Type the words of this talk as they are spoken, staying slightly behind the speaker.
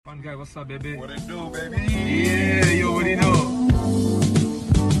Guy, what's up, baby? What it do, baby? Yeah, you already know.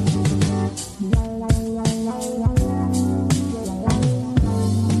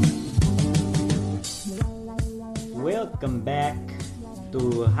 Welcome back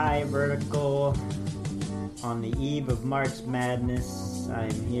to High Vertical on the eve of March Madness.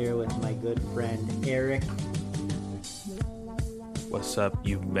 I'm here with my good friend Eric. What's up,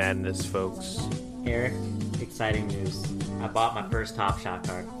 you madness folks? Eric, exciting news. I bought my first Top Shot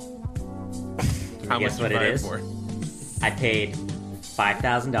card. Can How you guess much what you it buy is? for? I paid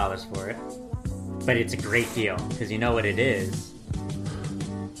 $5,000 for it. But it's a great deal, because you know what it is.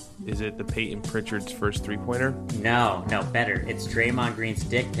 Is it the Peyton Pritchard's first three-pointer? No, better. It's Draymond Green's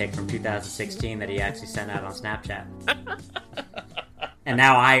dick pic from 2016 that he actually sent out on Snapchat. And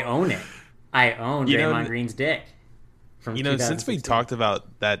now I own it. I own Draymond Green's dick from 2016. Since we talked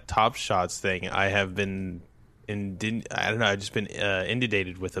about that Top Shots thing, I have been I've been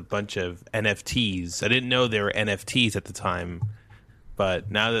inundated with a bunch of NFTs. I didn't know they were NFTs at the time,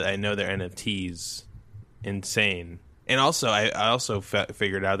 but now that I know they're NFTs, insane. And also, I also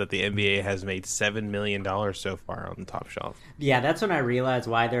figured out that the NBA has made $7 million so far on the Top Shelf. Yeah, that's when I realized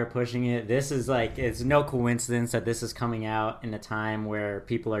why they're pushing it. This is it's no coincidence that this is coming out in a time where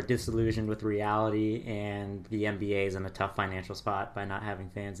people are disillusioned with reality and the NBA is in a tough financial spot by not having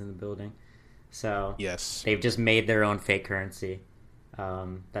fans in the building. So yes, they've just made their own fake currency.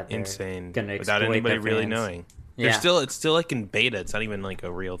 That they're insane gonna without anybody really fans. knowing. Yeah. It's still like in beta. It's not even like a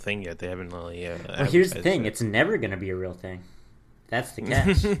real thing yet. They haven't really. Well, here's the thing: it's never going to be a real thing. That's the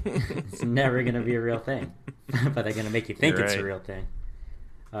catch. It's never going to be a real thing, but they're going to make you think it's a real thing,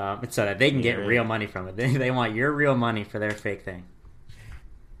 so that they can get real money from it. They want your real money for their fake thing.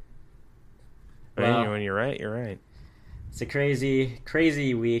 Well, when you're right, you're right. It's a crazy,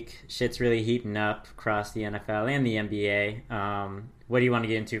 crazy week. Shit's really heating up across the NFL and the NBA. What do you want to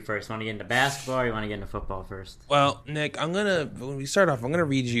get into first? Want to get into basketball or you want to get into football first? Well, Nick, when we start off, I'm gonna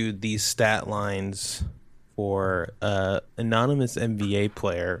read you these stat lines for anonymous NBA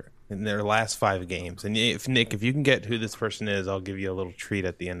player in their last 5 games. And if you can get who this person is, I'll give you a little treat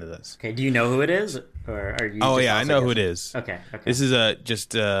at the end of this. Okay. Do you know who it is, or are you? Oh yeah, I know who it is. Okay. This is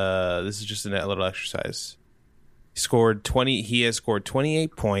just a little exercise. He has scored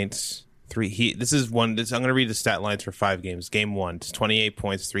 28 points. I'm going to read the stat lines for 5 games. Game 1, 28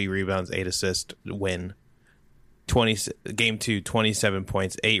 points, 3 rebounds, 8 assists, win. Game 2, 27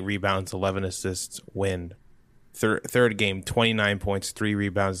 points, 8 rebounds, 11 assists, win. Third game, 29 points, 3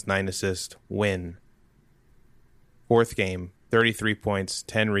 rebounds, 9 assists, win. Fourth game, 33 points,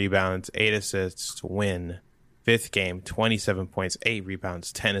 10 rebounds, 8 assists, win. Fifth game, 27 points, 8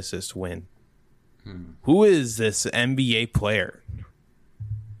 rebounds, 10 assists, win. Who is this NBA player?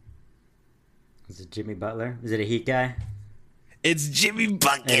 Is it Jimmy Butler? Is it a Heat guy? It's Jimmy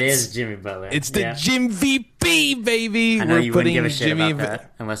Buckets. It is Jimmy Butler. It's the Jim VP, baby. I know you wouldn't give a shit about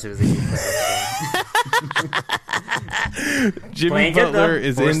that unless it was a Heat player. Jimmy Butler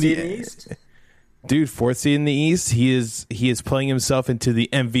is in the East. Dude, 4th seed in the East. He is playing himself into the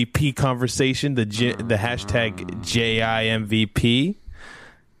MVP conversation. The hashtag JIMVP.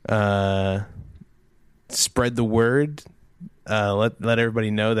 Spread the word. Let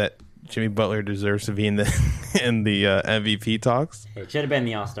everybody know that Jimmy Butler deserves to be in the MVP talks. It should have been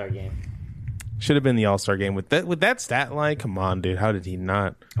the All-Star game. Should have been the All-Star game with that stat line. Come on, dude. How did he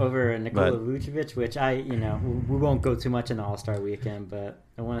not? Over Nikola Vucevic, which we won't go too much in the All-Star weekend, but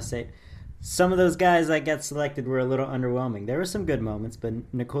I want to say some of those guys that got selected were a little underwhelming. There were some good moments, but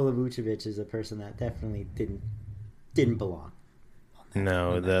Nikola Vucevic is a person that definitely didn't belong.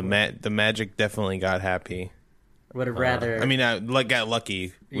 No, the Magic definitely got happy. Would have rather. I got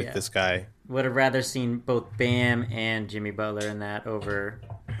lucky with this guy. Would have rather seen both Bam and Jimmy Butler in that over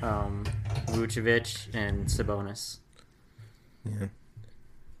Vucevic and Sabonis. Yeah.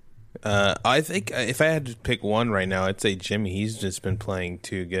 I think if I had to pick one right now, I'd say Jimmy. He's just been playing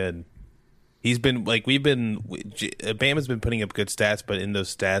too good. He's been Bam has been putting up good stats, but in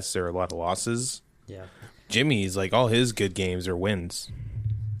those stats there are a lot of losses. Yeah. Jimmy's all his good games are wins.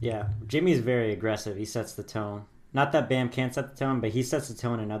 Yeah, Jimmy's very aggressive. He sets the tone. Not that Bam can't set the tone, but he sets the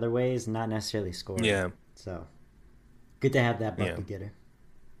tone in other ways, not necessarily scoring. Yeah. So, good to have that bucket getter.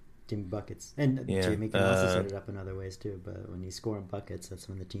 Jimmy Buckets. And Jimmy can also set it up in other ways, too. But when he's scoring buckets, that's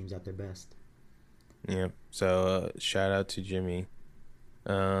when the team's at their best. Yeah. So, shout out to Jimmy.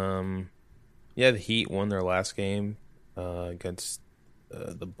 The Heat won their last game against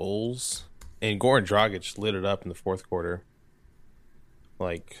the Bulls. And Goran Dragic lit it up in the 4th quarter.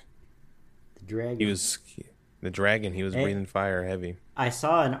 The Dragon. He was breathing fire heavy. I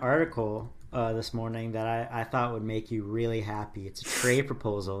saw an article this morning that I thought would make you really happy. It's a trade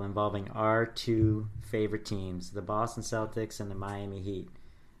proposal involving our two favorite teams, the Boston Celtics and the Miami Heat.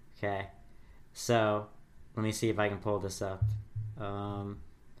 Okay, so let me see if I can pull this up.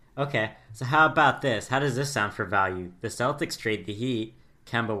 Okay, so how about this? How does this sound for value? The Celtics trade the Heat,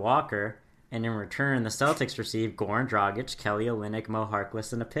 Kemba Walker, and in return, the Celtics receive Goran Dragic, Kelly Olynyk, Mo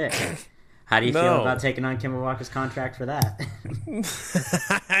Harkless, and a pick. How do you feel about taking on Kemba Walker's contract for that?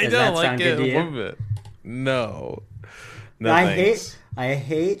 I don't like it one bit. No, thanks. I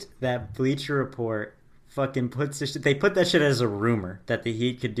hate that Bleacher Report fucking puts this shit. They put that shit as a rumor that the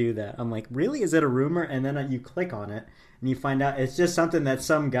Heat could do that. I'm like, really? Is it a rumor? And then you click on it and you find out it's just something that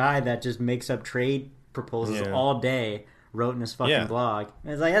some guy that just makes up trade proposals all day wrote in his fucking blog.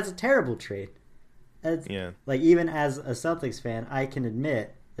 And it's like, that's a terrible trade. Like, even as a Celtics fan, I can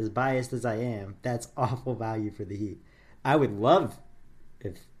admit, as biased as I am, that's awful value for the Heat. I would love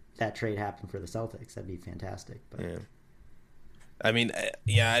if that trade happened for the Celtics. That'd be fantastic. But I mean,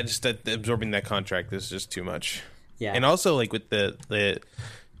 I just absorbing that contract is just too much. Yeah, and also like with the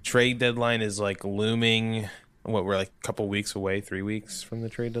trade deadline is like looming. We're like a couple weeks away, 3 weeks from the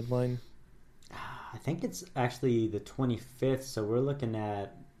trade deadline. I think it's actually the 25th, so we're looking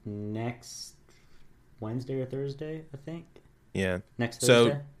at next Wednesday or Thursday, I think. Yeah. Next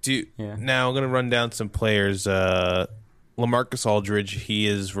Thursday. So now I'm going to run down some players. LaMarcus Aldridge, he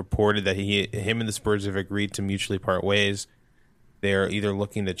is reported that him and the Spurs have agreed to mutually part ways. They're either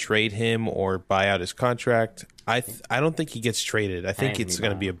looking to trade him or buy out his contract. I don't think he gets traded. I think it's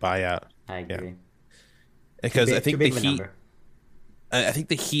going to be a buyout. I agree. Yeah. Because I think the Heat... number. I think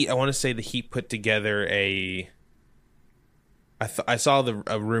the Heat... I want to say the Heat put together a... I saw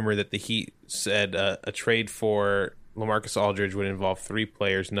a rumor that the Heat said a trade for LaMarcus Aldridge would involve 3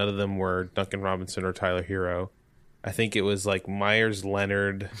 players. None of them were Duncan Robinson or Tyler Hero. I think it was like Myers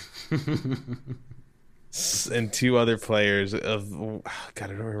Leonard and 2 other players of... God, I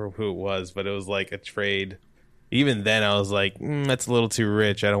don't remember who it was, but it was like a trade. Even then, I was like, that's a little too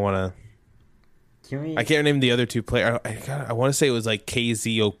rich. I don't want to... I can't name the other 2 players. I want to say it was like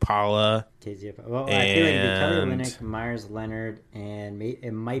KZ Opala. Well, I feel like it'd be Kelly Olynyk, Myers Leonard, and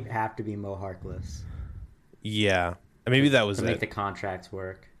it might have to be Mo Harkless. Yeah, maybe that was to make the contracts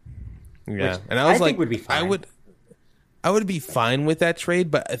work. Yeah, and I was like, think would be fine. I would be fine with that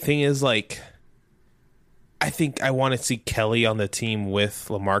trade, but the thing is, like, I think I want to see Kelly on the team with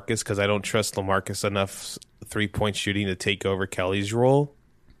LaMarcus because I don't trust LaMarcus enough 3-point shooting to take over Kelly's role.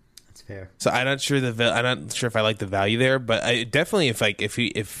 That's fair. So I'm not sure if I like the value there, but I definitely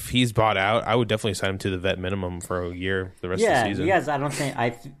if he's bought out, I would definitely sign him to the vet minimum for a year, the rest of the season. Yeah, I don't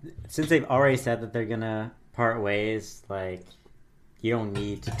think since they've already said that they're gonna part ways, like you don't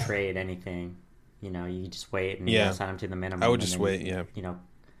need to trade anything. You just wait and sign him to the minimum. I would just wait. Yeah.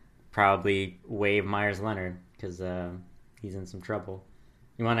 Probably waive Myers Leonard because he's in some trouble.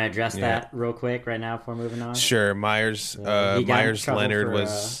 You want to address that real quick right now before moving on? Sure. Myers Leonard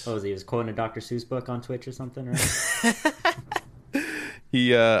was... he was quoting a Dr. Seuss book on Twitch or something, right?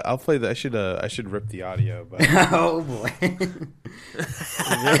 I'll play that. I should rip the audio. But... Oh, boy.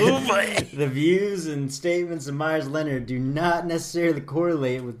 The views and statements of Myers Leonard do not necessarily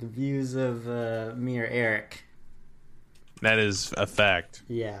correlate with the views of me or Eric. That is a fact.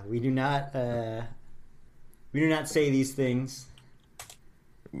 Yeah, we do not say these things.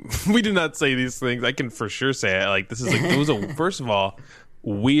 We do not say these things. I can for sure say it. Like, this is like, it was a, first of all,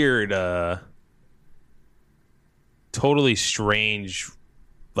 weird, totally strange,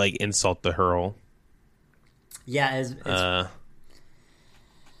 like, insult to hurl. Yeah,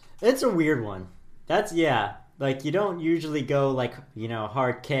 it's a weird one. That's, like, you don't usually go, like,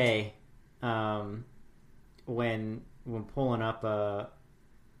 hard K, when pulling up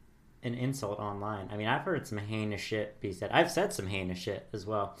an insult online. I mean, I've heard some heinous shit be said. I've said some heinous shit as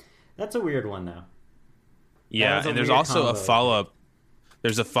well. That's a weird one, though. Yeah, and there's also a follow-up.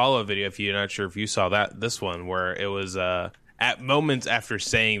 There's a follow-up video, if you're not sure if you saw this one, where it was at moments after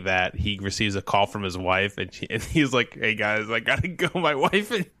saying that, he receives a call from his wife, and he's like, hey, guys, I gotta go. My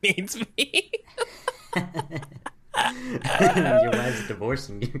wife needs me. Your wife's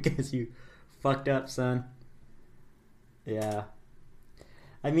divorcing you because you fucked up, son. Yeah.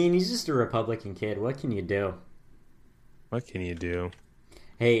 I mean, he's just a Republican kid. What can you do? What can you do?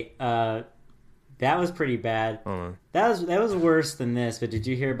 Hey, that was pretty bad. That was worse than this, but did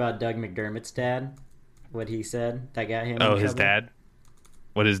you hear about Doug McDermott's dad? What he said that got him in trouble? His dad?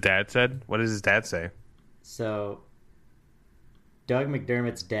 What his dad said? What does his dad say? So, Doug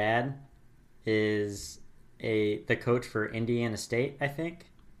McDermott's dad is the coach for Indiana State, I think.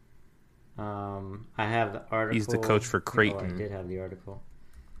 I have the article. He's the coach for Creighton. Oh, I did have the article.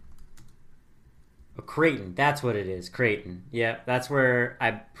 Creighton. That's what it is. Creighton. Yeah, that's where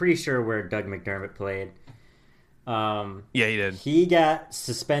I'm pretty sure where Doug McDermott played. Yeah, he did. He got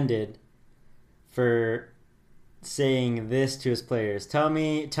suspended for saying this to his players. Tell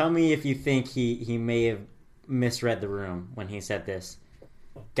me if you think he may have misread the room when he said this.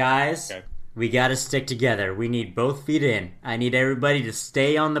 Guys, Okay. we got to stick together. We need both feet in. I need everybody to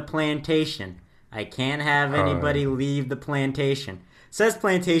stay on the plantation. I can't have anybody leave the plantation. Says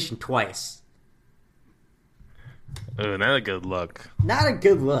plantation twice. Oh, not a good look. Not a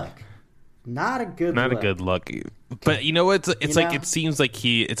good look. Not a good Not look. a good look. But you know what? It's You like know? it seems like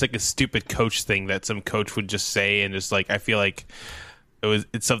it's like a stupid coach thing that some coach would just say, and just like I feel like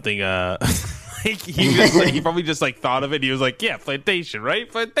it's something like he probably just like thought of it. He was like, yeah, plantation, right?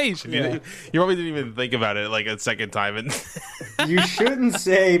 Plantation. Yeah. You probably didn't even think about it like a second time. And You shouldn't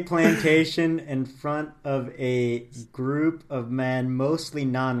say plantation in front of a group of men, mostly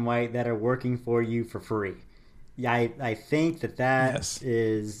non-white, that are working for you for free. Yeah, I think that Yes.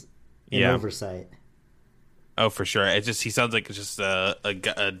 is an Yeah. oversight. oh, for sure. It just he sounds like just a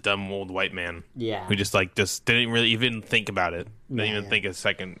dumb old white man Yeah. who just didn't really even think about it. Didn't even Yeah. think a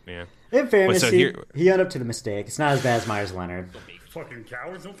second. Yeah. In fairness, so he, here- he owned up to the mistake. It's not as bad as Myers Leonard. Fucking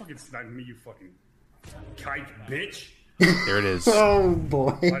cowards. Don't fucking snipe me, you fucking kike bitch. There it is. Oh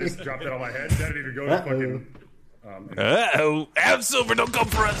boy. I just dropped that on my head. That didn't even go to fucking. Oh, Ab Silver, don't come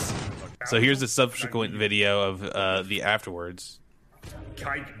for us. So here's the subsequent video of the afterwards.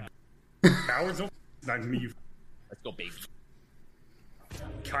 Kike. Cowards. Don't snipe me, you Let's go, baby.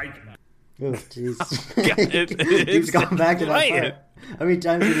 kike. Oh jeez. God, Keeps it's going back to that quiet. part. How many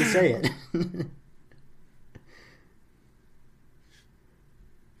times did he say it?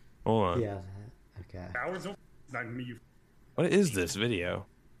 Hold on. Yeah. Okay. Cowards. Don't snipe me, you What is this video?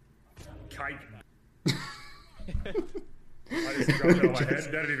 kike. I just dropped that on my head.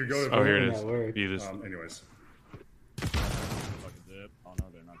 That didn't even go to Oh, here it that is. word. You just, Anyways, Fucking zip. Oh no,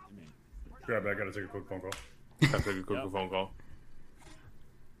 they're not to me. grab it. I gotta take a quick phone call. have to take a quick phone call.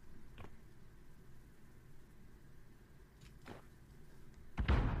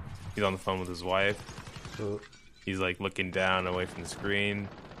 He's on the phone with his wife. Oh. He's like looking down away from the screen.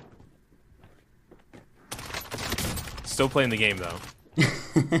 Still playing the game though.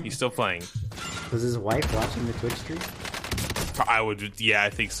 He's still playing. Was his wife watching the Twitch stream? Yeah, I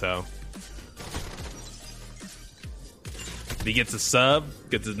think so. He gets a sub,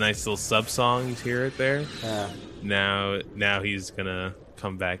 gets a nice little sub song. You hear it there. Now he's gonna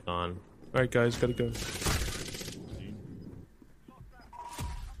come back on. All right, guys, gotta go.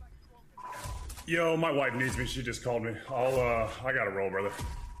 Yo, my wife needs me. She just called me. I gotta roll, brother.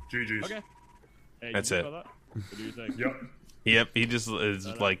 GG's. Okay. Hey, That's you it. about that? What do you think? Yep. Yep, he just is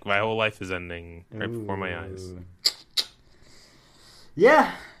like my whole life is ending right before my eyes. Ooh.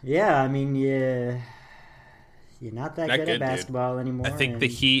 Yeah. I mean, you're not that Not good good, at dude. basketball anymore. I think the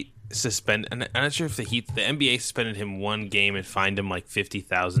and- Heat and I'm not sure if the NBA suspended him one game and fined him like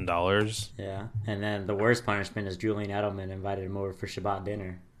 $50,000. Yeah, and then the worst punishment is Julian Edelman invited him over for Shabbat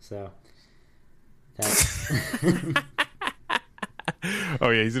dinner. So that's Oh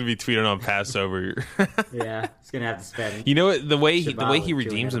yeah, he's gonna be tweeting on Passover. yeah, he's gonna have to spend. You know what? The way Shabbat he with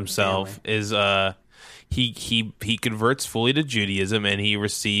redeems Julian himself is he converts fully to Judaism and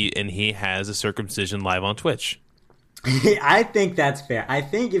he has a circumcision live on Twitch. I think that's fair. I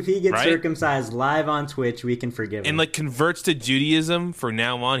think if he gets Right? circumcised live on Twitch, we can forgive him. And like converts to Judaism for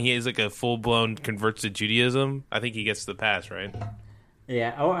now on. He has like a full blown converts to Judaism. I think he gets the pass, right?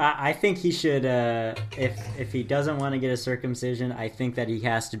 Yeah. Oh, I think he should. If he doesn't want to get a circumcision, I think that he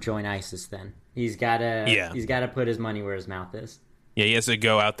has to join ISIS. Then he's gotta. Yeah. He's gotta put his money where his mouth is. Yeah, he has to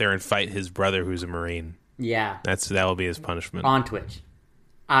go out there and fight his brother who's a Marine. Yeah. That will be his punishment. On Twitch.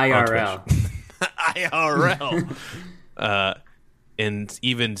 IRL. IRL. And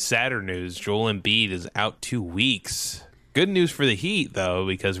even sadder news, Joel Embiid is out 2 weeks. Good news for the Heat, though,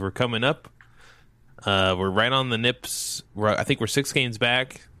 because we're coming up. We're right on the nips. I think we're 6 games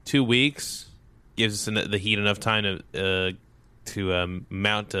back. 2 weeks gives us the Heat enough time to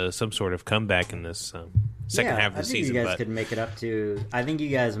mount some sort of comeback in this second half of the I think season. you guys But could make it up to. I think you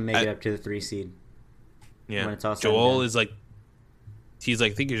guys make it up to the 3 seed. yeah, when it's all said and Joel done. is like, he's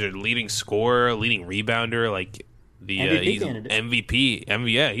like, I think he's a leading scorer, leading rebounder, like the MVP he's candidate.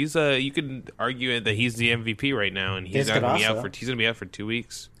 MVP. Yeah, he's you could argue that he's the MVP right now, and he's This not could gonna be also- out for he's gonna be out for 2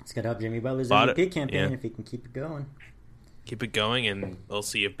 weeks. Let's get up Jimmy Butler's Lot MVP of- campaign yeah. if he can keep it going. Keep it going, and we'll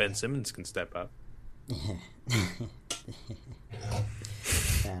see if Ben Simmons can step up. I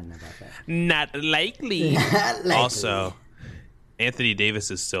don't know about that. Not likely. Not likely. Also, Anthony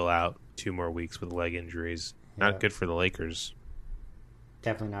Davis is still out 2 more weeks with leg injuries. Not Yeah. good for the Lakers.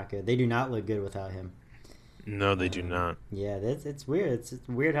 Definitely not good. They do not look good without him. No, they do not. Yeah, it's weird. It's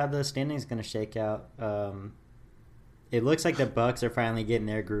weird how the standings going to shake out. It looks like the Bucks are finally getting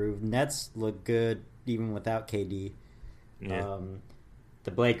their groove. Nets look good even without KD. Yeah.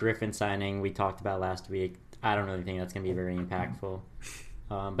 The Blake Griffin signing we talked about last week, I don't really think that's going to be very impactful.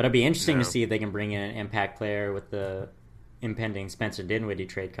 But it'd be interesting to see if they can bring in an impact player with the impending Spencer Dinwiddie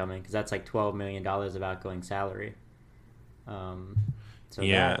trade coming, because that's like $12 million of outgoing salary. So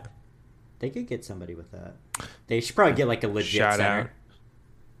Yeah. they could get somebody with that. They should probably get like a legit Shout center. out.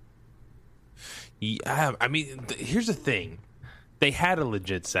 Yeah, I mean, here's the thing. They had a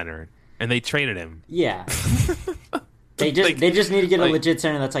legit center, and they traded him. Yeah. They just Like- they just need to get a like- legit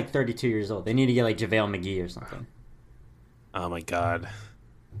center that's like 32 years old. They need to get like JaVale McGee or something. Oh, my God.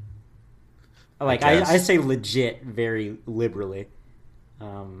 Like guess. I say legit very liberally.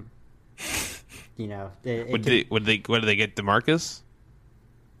 You know, Would they get DeMarcus?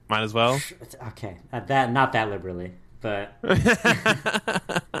 Might as well. okay, that not that liberally, but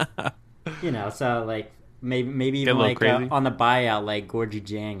you know, so like maybe Get a even little like crazy. on the buyout, like Gorgie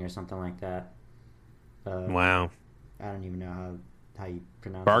Jang or something like that. Wow. I don't even know how you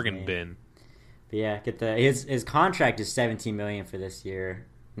pronounce his Bargain name. bin. But yeah, get his contract is $17 million for this year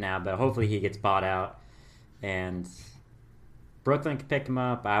now, but hopefully he gets bought out and Brooklyn can pick him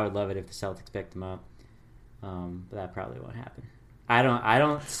up. I would love it if the Celtics picked him up, but that probably won't happen. I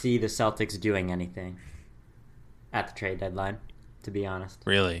don't see the Celtics doing anything at the trade deadline, to be honest.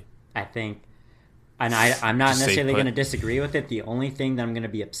 Really? I think, and I'm not Just stay necessarily put. going to disagree with it. The only thing that I'm going to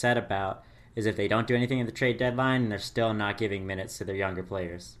be upset about is if they don't do anything at the trade deadline and they're still not giving minutes to their younger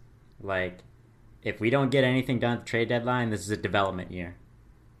players. Like, if we don't get anything done at the trade deadline, this is a development year.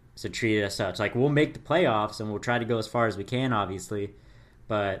 So treat it as such. Like, we'll make the playoffs and we'll try to go as far as we can, obviously.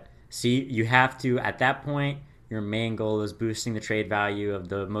 But see, you have to, at that point, your main goal is boosting the trade value of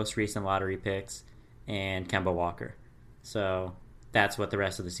the most recent lottery picks and Kemba Walker. So that's what the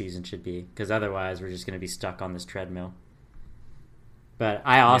rest of the season should be, because otherwise we're just going to be stuck on this treadmill. But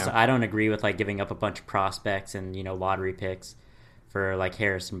I don't agree with like giving up a bunch of prospects and, you know, lottery picks for like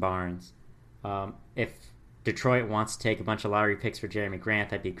Harrison Barnes. If Detroit wants to take a bunch of lottery picks for Jeremy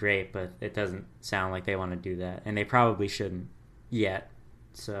Grant, that'd be great, but it doesn't sound like they want to do that, and they probably shouldn't yet.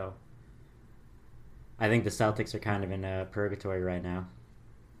 So I think the Celtics are kind of in purgatory right now,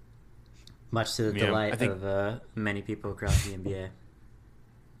 much to the Yeah, delight I think- of many people across the NBA.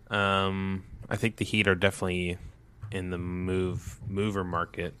 I think the Heat are definitely in the mover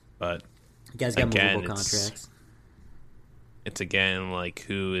market, but You guys got Again, movable it's- contracts. it's again like,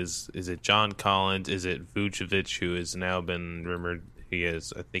 who is it John Collins? Is it Vucevic, who has now been rumored? He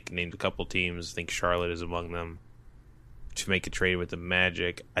is, I think, named a couple teams. I think Charlotte is among them to make a trade with the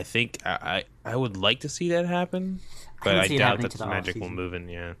Magic. I think I would like to see that happen, but don't I see it doubt happening that to the the Magic will offseason. move in.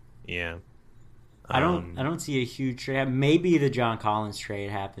 Yeah. I don't see a huge trade. Maybe the John Collins trade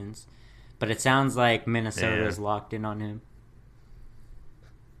happens, but it sounds like Minnesota is locked in on him.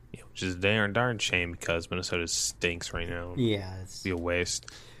 Yeah, which is a darn shame because Minnesota stinks right now. Yeah, it's... Be a waste.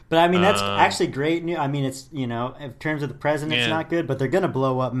 But I mean that's actually great news. I mean, it's, you know, in terms of the present, it's Yeah. not good, but they're gonna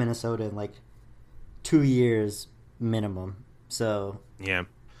blow up Minnesota in like 2 years minimum. So Yeah.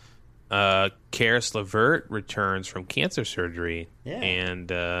 Karis LeVert returns from cancer surgery, Yeah. and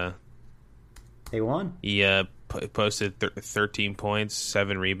they won. he posted 13 points,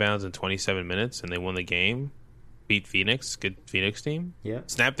 7 rebounds in 27 minutes, and they won the game. Beat Phoenix, good Phoenix team. Yeah,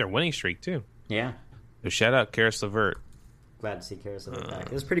 Snapped their winning streak too. yeah. So shout out Karis LeVert. Glad to see Karis back.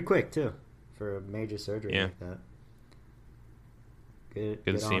 It was pretty quick too for a major surgery Yeah. like that. Good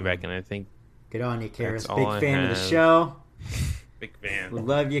Good to see him back, and I think Good on you, Karis. That's all Big I fan of the have. show. big fan. We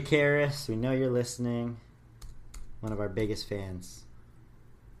love you, Karis. We know you're listening. One of our biggest fans.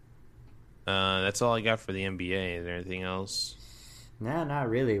 That's all I got for the NBA. Is there anything else? Nah, not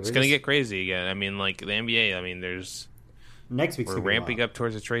really. It's gonna get crazy again. I mean, like the NBA. I mean, next week's we're gonna be ramping wild. up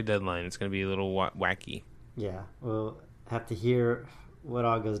towards the trade deadline. It's gonna be a little wacky. Yeah, we'll have to hear what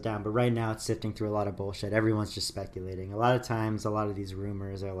all goes down. But right now, it's sifting through a lot of bullshit. Everyone's just speculating. A lot of times, a lot of these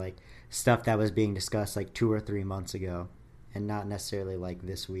rumors are like stuff that was being discussed like 2 or 3 months ago, and not necessarily like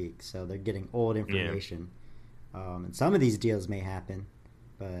this week. So they're getting old information. And some of these deals may happen,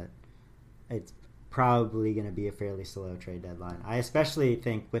 but it's probably going to be a fairly slow trade deadline. I especially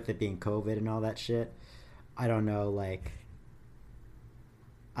think with it being COVID and all that shit, I don't know, like,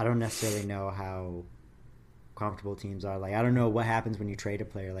 I don't necessarily know how comfortable teams are. Like, I don't know what happens when you trade a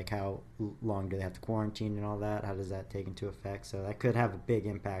player. Like, how long do they have to quarantine and all that? How does that take into effect? So that could have a big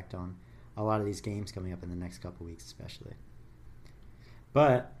impact on a lot of these games coming up in the next couple weeks, especially.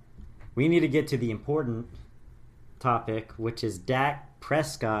 But we need to get to the important topic, which is Dak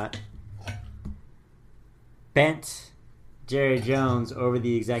Prescott bent Jerry Jones over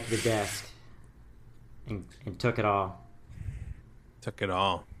the executive desk and took it all. Took it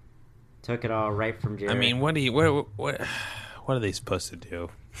all. Took it all right from Jerry. I mean, what are they supposed to do?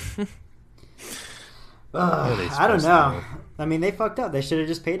 I don't know. I mean, they fucked up. They should have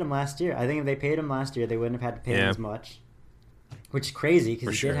just paid him last year. I think if they paid him last year, they wouldn't have had to pay him as much. Which is crazy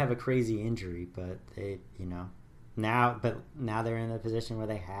because he did have a crazy injury, but they, now they're in a position where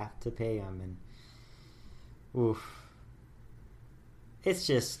they have to pay him, and oof, it's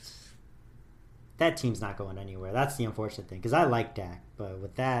just that team's not going anywhere. That's the unfortunate thing because I like Dak, but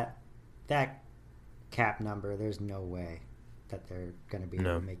with that cap number, there's no way that they're going to be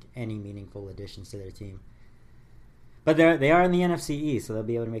able to make any meaningful additions to their team. But they are in the NFC East, so they'll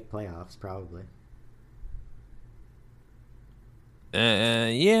be able to make playoffs probably.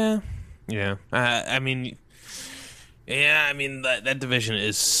 Yeah. I mean, that division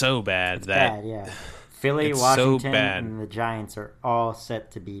is so bad bad, yeah. Philly, Washington, and the Giants are all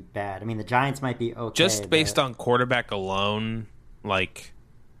set to be bad. I mean, the Giants might be okay. Just based on quarterback alone, like,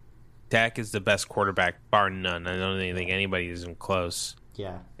 Dak is the best quarterback, bar none. I don't think anybody is even close.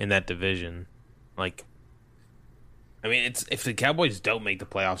 Yeah. In that division, like, I mean, if the Cowboys don't make the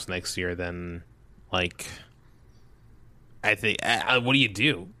playoffs next year, then like, I think what do you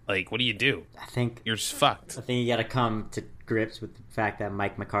do? Like, what do you do? I think you're just fucked. I think you got to come to grips with the fact that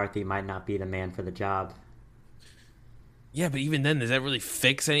Mike McCarthy might not be the man for the job. Yeah, but even then, does that really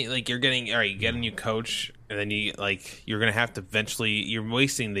fix any? Like, you get a new coach, and then you're gonna have to eventually. You're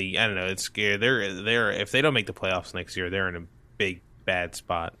wasting the. I don't know. It's scary. They're if they don't make the playoffs next year, they're in a big bad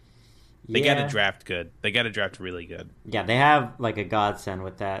spot. They got to draft good. They got to draft really good. Yeah, they have like a godsend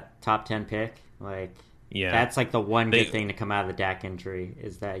with that top 10 pick. Like, that's like the one good thing to come out of the Dak injury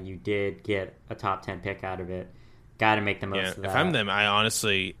is that you did get a top 10 pick out of it. Got to make the most of that. If I'm them,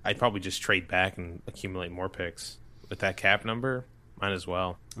 I'd probably just trade back and accumulate more picks. With that cap number, might as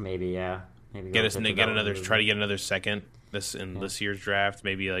well. Maybe, yeah. Maybe try to get another second this year's draft.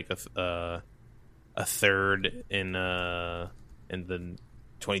 Maybe like a third in the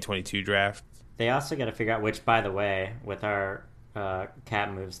 2022 draft. They also got to figure out which, by the way, with our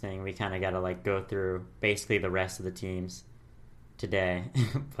cap moves thing, we kind of got to like go through basically the rest of the teams today.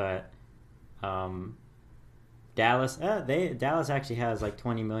 But Dallas actually has like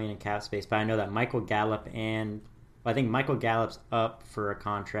 $20 million in cap space. But I know that Michael Gallup's up for a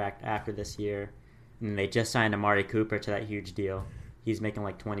contract after this year, and they just signed Amari Cooper to that huge deal. He's making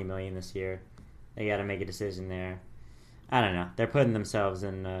like $20 million this year. They got to make a decision there. I don't know. They're putting themselves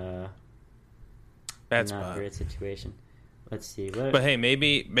in a great situation. Let's see. But hey,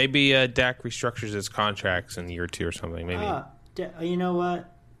 maybe Dak restructures his contracts in year 2 or something. Maybe. You know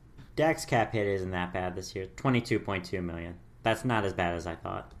what? Dak's cap hit isn't that bad this year. $22.2 million. That's not as bad as I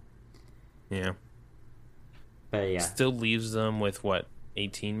thought. Yeah. But yeah, still leaves them with what,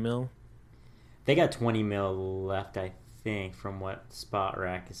 18 mil? They got 20 mil left, I think, from what Spot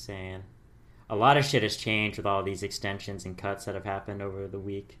Rack is saying. A lot of shit has changed with all these extensions and cuts that have happened over the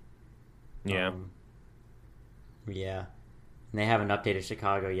week. Yeah. Yeah. And they haven't updated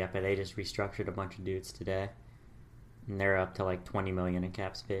Chicago yet, but they just restructured a bunch of dudes today. And they're up to like 20 million in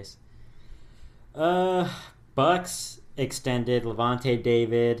cap space. Bucks extended Levante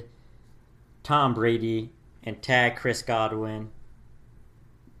David, Tom Brady, and tag Chris Godwin.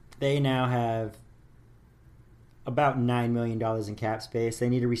 They now have about $9 million in cap space. They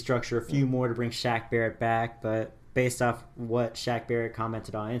need to restructure a few more to bring Shaq Barrett back, but based off what Shaq Barrett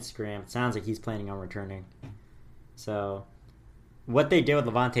commented on Instagram, it sounds like he's planning on returning. So what they did with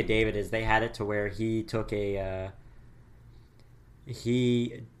Levante David is they had it to where he took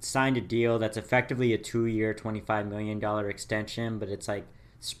he signed a deal that's effectively a 2-year, $25 million extension, but it's like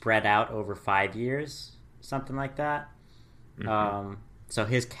spread out over 5 years. Something like that. Mm-hmm. So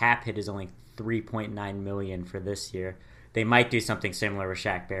his cap hit is only $3.9 million for this year. They might do something similar with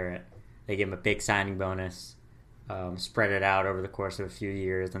Shaq Barrett. They give him a big signing bonus, spread it out over the course of a few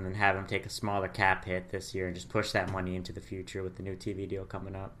years, and then have him take a smaller cap hit this year and just push that money into the future with the new TV deal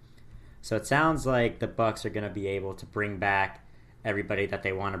coming up. So it sounds like the Bucks are going to be able to bring back everybody that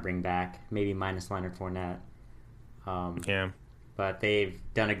they want to bring back, maybe minus Leonard Fournette. But they've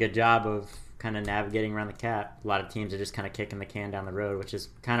done a good job of kind of navigating around the cap. A lot of teams are just kind of kicking the can down the road, which is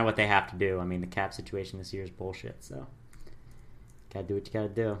kind of what they have to do. I mean, the cap situation this year is bullshit, so gotta do what you gotta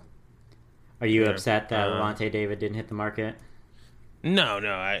do. Are you upset that Levante David didn't hit the market? No,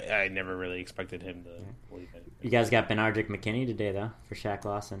 I never really expected him to leave anything. You guys got Benardrick McKinney today, though, for Shaq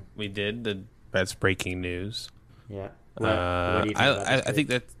Lawson. We did. That's breaking news. Yeah. What do you think about this I think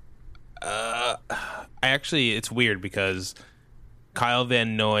that... it's weird because Kyle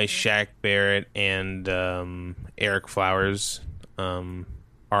Van Noy, Shaq Barrett, and Eric Flowers are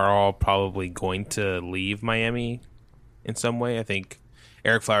all probably going to leave Miami in some way. I think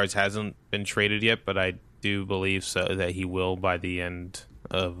Eric Flowers hasn't been traded yet, but I do believe so that he will by the end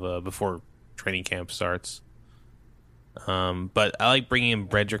of before training camp starts. But I like bringing in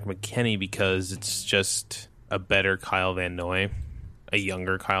Bredrick McKinney because it's just a better Kyle Van Noy, a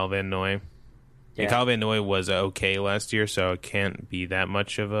younger Kyle Van Noy. Yeah. And Kyle Van Noy was okay last year, so it can't be that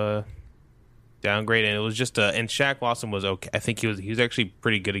much of a downgrade. And it was just and Shaq Lawson was okay. I think he was actually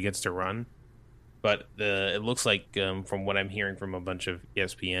pretty good against a run. But it looks like from what I'm hearing from a bunch of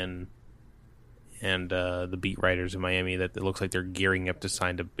ESPN and the beat writers in Miami that it looks like they're gearing up to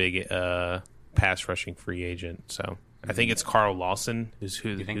sign a big pass rushing free agent. So I think it's Carl Lawson who's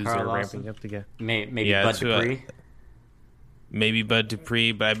Carl they're Lawson? ramping up to get. Maybe Yeah, Bud that's who Dupree. Maybe Bud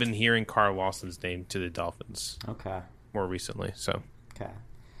Dupree, but I've been hearing Carl Lawson's name to the Dolphins Okay. more recently. So Okay.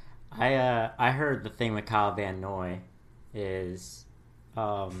 I heard the thing with Kyle Van Noy is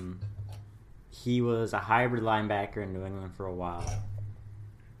he was a hybrid linebacker in New England for a while.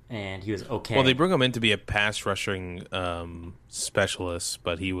 And he was okay. well, they bring him in to be a pass rushing specialist,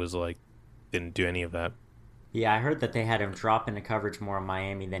 but he was like didn't do any of that. Yeah, I heard that they had him drop into coverage more in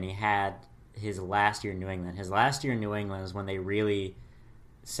Miami than he had his last year in New England. His last year in New England is when they really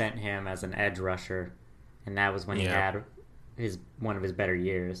sent him as an edge rusher, and that was when he had one of his better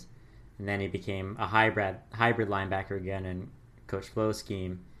years. And then he became a hybrid linebacker again in Coach Flo's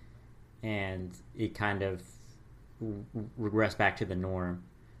scheme, and he kind of regressed back to the norm.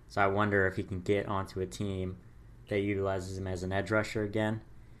 So I wonder if he can get onto a team that utilizes him as an edge rusher again.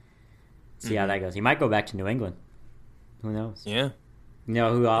 See how that goes. He might go back to New England. Who knows? Yeah. You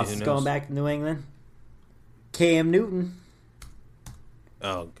know who else who is knows? going back to New England? Cam Newton.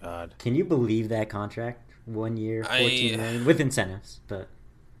 Oh God. Can you believe that contract? 1 year, $14 million with incentives, but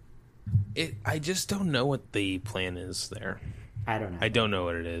I just don't know what the plan is there. I don't know. I don't know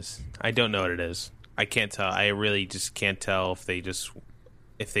what it is. I can't tell. I really just can't tell if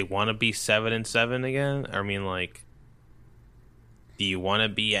they want to be 7-7 again. I mean, like, do you want to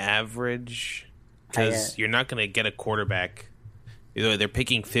be average? Because you're not going to get a quarterback. They're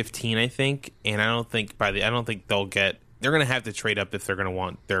picking 15, I think, and I don't think they'll get. They're going to have to trade up if they're going to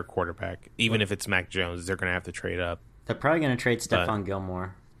want their quarterback, even if it's Mac Jones. They're going to have to trade up. They're probably going to trade Stephon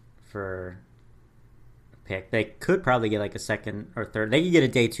Gilmore for a pick. They could probably get like a second or third. They could get a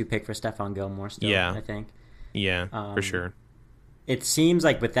day 2 pick for Stephon Gilmore still, Yeah. I think. Yeah, for sure. It seems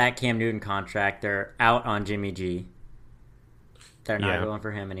like with that Cam Newton contract, they're out on Jimmy G. They're not going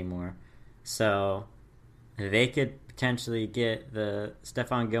for him anymore. So they could potentially get the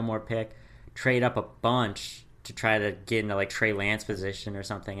Stephon Gilmore pick, trade up a bunch to try to get into like Trey Lance position or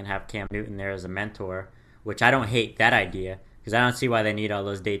something and have Cam Newton there as a mentor, which I don't hate that idea because I don't see why they need all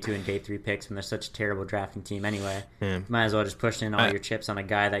those day 2 and day 3 picks when they're such a terrible drafting team anyway. Might as well just push in all your chips on a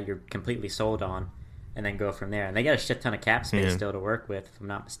guy that you're completely sold on and then go from there. And they got a shit ton of cap space still to work with, if I'm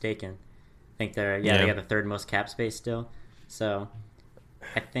not mistaken. I think they got the third most cap space still. So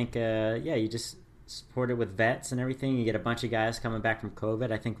I think, you just support it with vets and everything. You get a bunch of guys coming back from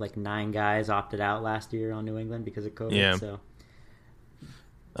COVID. I think like 9 guys opted out last year on New England because of COVID. Yeah. So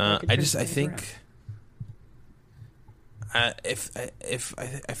I think if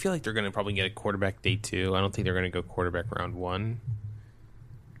I feel like they're going to probably get a quarterback day 2. I don't think they're going to go quarterback round 1.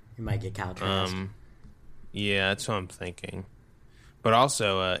 you might get Kyle Trask. Yeah, that's what I'm thinking. But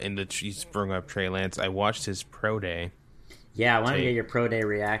also, you sprung up Trey Lance. I watched his pro day. Yeah, I wanted to get your pro day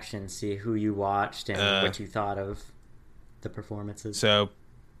reaction, see who you watched and what you thought of the performances. So,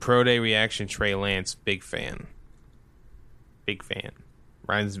 pro day reaction, Trey Lance, big fan. Big fan.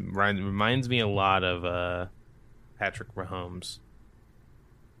 Reminds me a lot of Patrick Mahomes.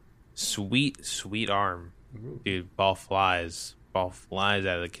 Sweet arm. Dude, ball flies out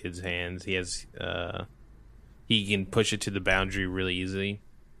of the kid's hands. He has he can push it to the boundary really easily.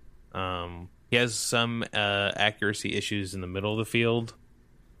 He has some accuracy issues in the middle of the field.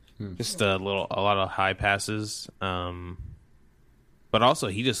 Just a lot of high passes. But also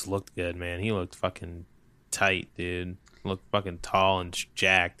he just looked good, man. He looked fucking tight, dude. Looked fucking tall and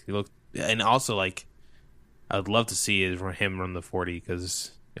jacked. And also like I'd love to see him run the 40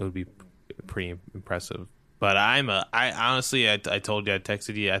 because it would be pretty impressive. But I honestly told you, I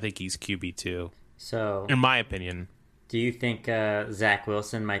texted you, I think he's QB2. So, in my opinion. Do you think Zach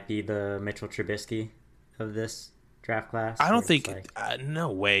Wilson might be the Mitchell Trubisky of this draft class? I don't think,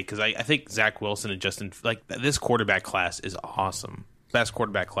 no way, because I think Zach Wilson and Justin, like, this quarterback class is awesome. Best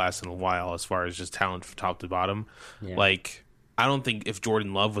quarterback class in a while as far as just talent from top to bottom. Yeah. Like, I don't think if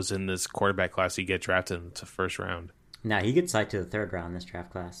Jordan Love was in this quarterback class, he'd get drafted in the first round. No, he gets like to the third round in this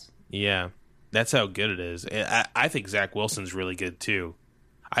draft class. Yeah, that's how good it is. I think Zach Wilson's really good too.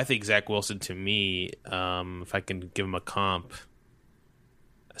 I think Zach Wilson, to me, if I can give him a comp,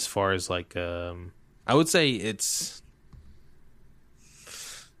 as far as like, I would say he's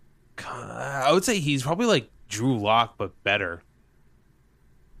probably like Drew Lock, but better.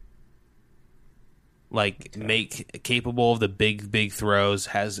 Like, capable of the big throws,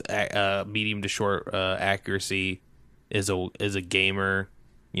 has medium to short accuracy, is a gamer.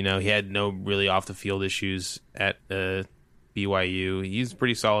 You know, he had no really off the field issues at BYU. He's a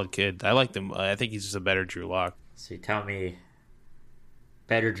pretty solid kid. I like him. I think he's just a better Drew Lock. So you tell me,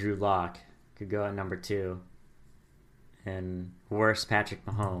 better Drew Lock could go at number 2, and worse Patrick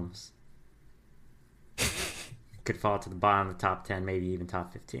Mahomes could fall to the bottom of the top 10, maybe even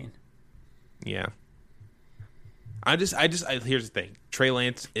top 15. Yeah. Here's the thing. Trey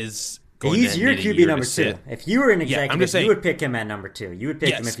Lance is going He's to your need a QB year number to 2. sit. If you were an I'm just executive, saying- you would pick him at number 2. You would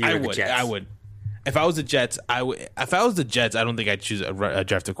pick him if you were the Jets. I would. If I was the Jets, I would. If I was the Jets, I don't think I'd choose a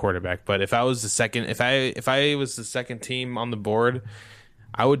draft a quarterback. But if I was the second, if I was the second team on the board,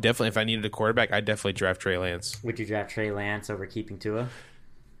 I would definitely. If I needed a quarterback, I'd definitely draft Trey Lance. Would you draft Trey Lance over keeping Tua?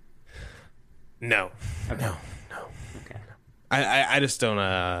 No, Okay. no. Okay. I just don't.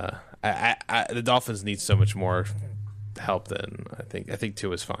 The Dolphins need so much more help than I think. I think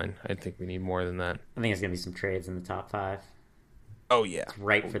Tua's fine. I think we need more than that. I think there's going to be some trades in the top 5. Oh yeah, It's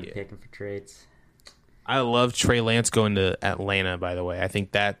right for the picking for trades. I love Trey Lance going to Atlanta, by the way. I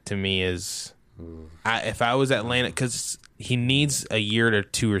think that, to me, is... if I was Atlanta... Because he needs a year or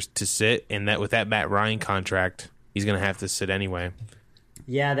two to sit, and that with that Matt Ryan contract, he's going to have to sit anyway.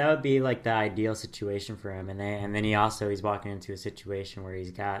 Yeah, that would be like the ideal situation for him. And then he's walking into a situation where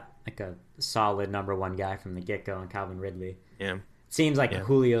he's got like a solid number 1 guy from the get-go in Calvin Ridley. Yeah. It seems like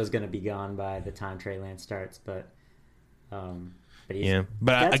Julio's going to be gone by the time Trey Lance starts, but he's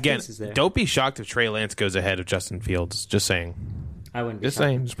But again, pieces there. don't be shocked if Trey Lance goes ahead of Justin Fields. Just saying. I wouldn't be Just shocked.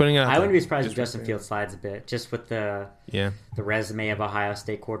 saying. Just putting it out I there. wouldn't be surprised if Justin Fields slides a bit, just with the resume of Ohio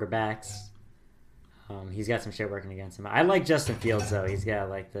State quarterbacks. He's got some shit working against him. I like Justin Fields though. He's got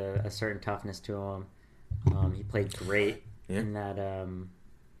like a certain toughness to him. He played great in that.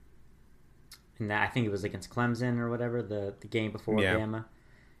 I think it was against Clemson or whatever the game before Bama.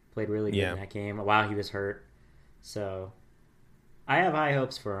 Played really good in that game while he was hurt. So I have high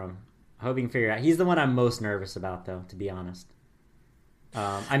hopes for him. I hope he can figure it out. He's the one I'm most nervous about, though, to be honest.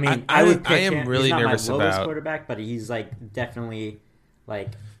 I mean, I would pick him. Really he's not nervous my lowest about quarterback, but he's like definitely like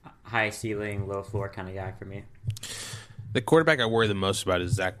high ceiling, low floor kind of guy for me. The quarterback I worry the most about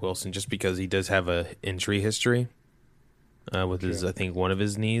is Zach Wilson, just because he does have a injury history with his, I think, one of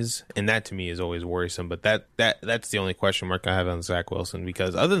his knees, and that to me is always worrisome. But that's the only question mark I have on Zach Wilson,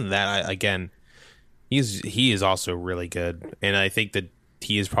 because other than that, he is also really good, and I think that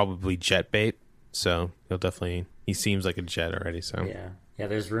he is probably jet bait. So he seems like a jet already. So yeah.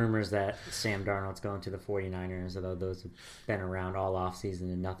 There's rumors that Sam Darnold's going to the 49ers, although those have been around all offseason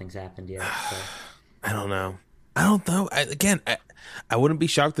and nothing's happened yet. So. I don't know. I wouldn't be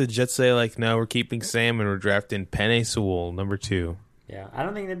shocked if the Jets say, like, no, we're keeping Sam and we're drafting Penei Sewell, number 2. Yeah, I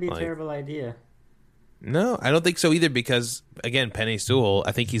don't think that'd be a terrible idea. No, I don't think so either, because, again, Penei Sewell,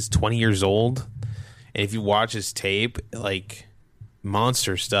 I think he's 20 years old. And if you watch his tape, like,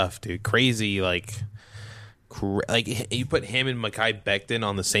 monster stuff, dude. Crazy, like you put him and Mekhi Becton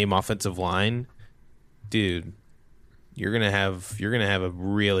on the same offensive line, dude, you're gonna have a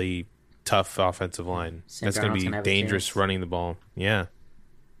really tough offensive line. That's gonna be dangerous running the ball. Yeah,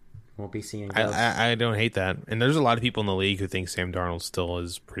 won't be seeing. I don't hate that, and there's a lot of people in the league who think Sam Darnold still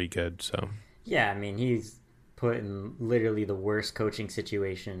is pretty good. So yeah, I mean, he's put in literally the worst coaching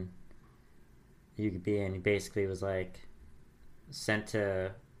situation you could be in. He basically was like sent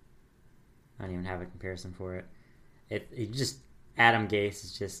to. I don't even have a comparison for it. Adam Gase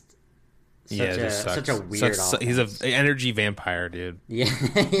is just such a weird offense. He's an energy vampire, dude. Yeah,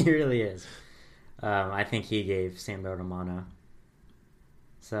 he really is. I think he gave Sam Darnold mono.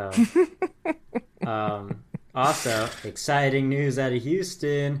 So, also exciting news out of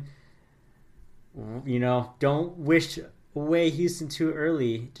Houston. You know, don't wish away Houston too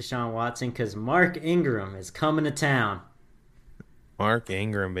early, Deshaun Watson, because Mark Ingram is coming to town. Mark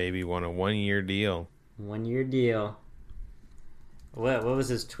Ingram, baby, won a 1-year deal. 1-year deal. What was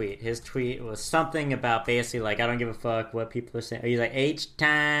his tweet? His tweet was something about basically like, I don't give a fuck what people are saying. He's like,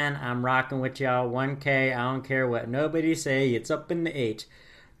 H-Time, I'm rocking with y'all. 1K, I don't care what nobody say. It's up in the H.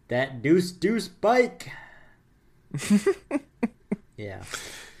 That deuce bike. Yeah.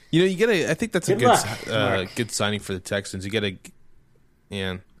 You know, you gotta. I think that's Good a luck, good signing for the Texans. You gotta,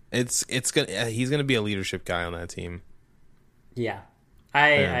 he's gonna be a leadership guy on that team. Yeah,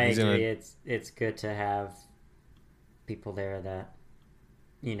 I Yeah, he's agree. gonna- It's good to have people there that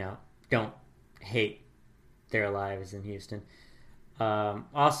don't hate their lives in Houston.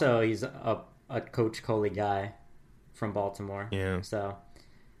 Also, he's a Coach Coley guy from Baltimore. Yeah. So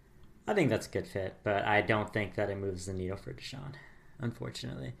I think that's a good fit, but I don't think that it moves the needle for Deshaun,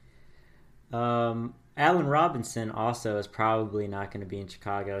 unfortunately. Allen Robinson also is probably not going to be in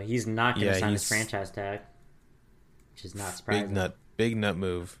Chicago. He's not going to sign his franchise tag, which is not surprising. Big nut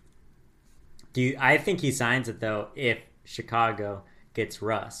move. I think he signs it though if Chicago gets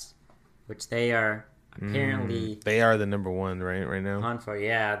Russ, which they are apparently They are the number one right now. on for.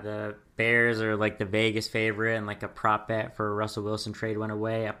 Yeah, the Bears are like the Vegas favorite, and like a prop bet for a Russell Wilson trade went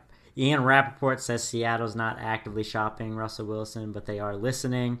away. Ian Rappaport says Seattle's not actively shopping Russell Wilson, but they are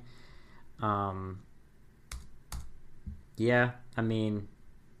listening. Yeah, I mean,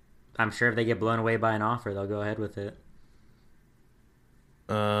 I'm sure if they get blown away by an offer, they'll go ahead with it.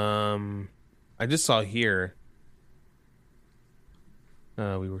 I just saw here.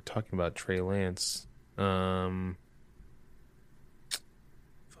 We were talking about Trey Lance. Fuck,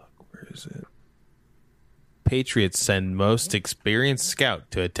 where is it? Patriots send most experienced scout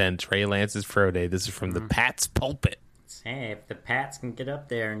to attend Trey Lance's pro day. This is from the Pats pulpit. Hey, if the Pats can get up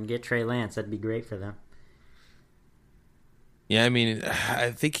there and get Trey Lance, that'd be great for them. Yeah, I mean,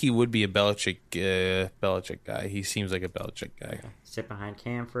 I think he would be a Belichick guy. He seems like a Belichick guy. Sit behind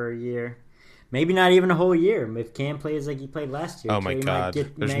Cam for a year. Maybe not even a whole year. If Cam plays like he played last year. Oh my Trey God.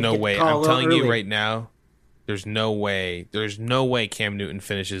 might There's might no get way. called I'm up telling you early. right now, there's no way Cam Newton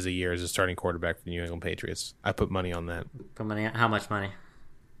finishes a year as a starting quarterback for the New England Patriots. I put money on that. Put money. How much money?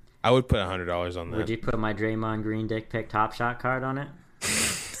 I would put $100 on that. Would you put my Draymond Green dick pic Top Shot card on it?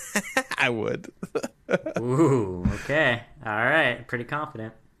 I would. Ooh, okay. All right. Pretty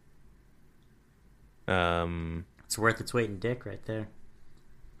confident. It's worth its weight in dick right there.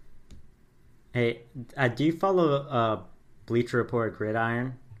 Hey, do you follow Bleacher Report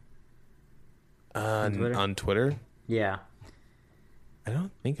Gridiron? On Twitter? Yeah. I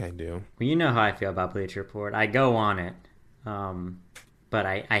don't think I do. Well, you know how I feel about Bleacher Report. I go on it, but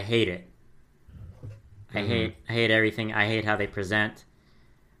I hate it. I hate everything. I hate how they present.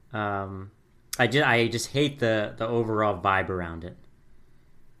 I just hate the overall vibe around it.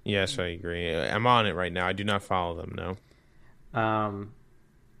 Yes, I agree. I'm on it right now. I do not follow them, no.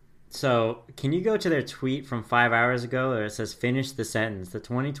 So, can you go to their tweet from 5 hours ago where it says, finish the sentence. The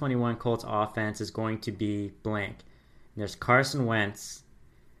 2021 Colts offense is going to be blank. And there's Carson Wentz,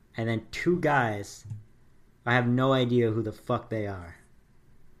 and then two guys. I have no idea who the fuck they are.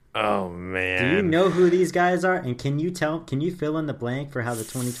 Oh, man. Do you know who these guys are? And can you fill in the blank for how the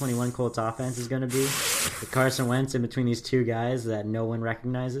 2021 Colts offense is going to be? With Carson Wentz in between these two guys that no one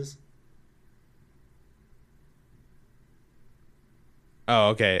recognizes? Oh,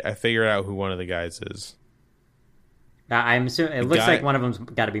 okay. I figured out who one of the guys is. I'm assuming it looks like one of them's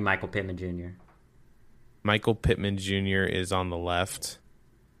got to be Michael Pittman Jr. Michael Pittman Jr. is on the left,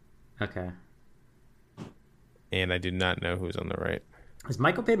 Okay. and I do not know who's on the right. Is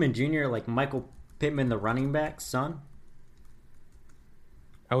Michael Pittman Jr. like Michael Pittman, the running back's son?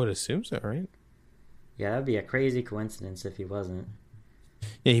 I would assume so, right? Yeah, that'd be a crazy coincidence if he wasn't.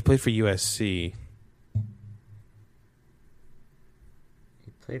 Yeah, he played for USC.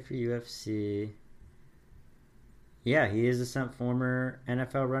 He played for UFC. Yeah, he is a former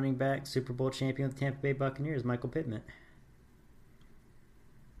NFL running back, Super Bowl champion with the Tampa Bay Buccaneers, Michael Pittman.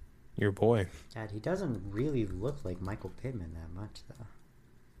 Your boy. God, he doesn't really look like Michael Pittman that much, though.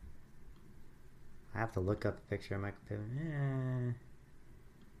 I have to look up a picture of Michael Pittman.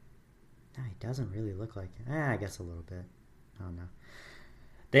 No, he doesn't really look like him. I guess a little bit. I don't know.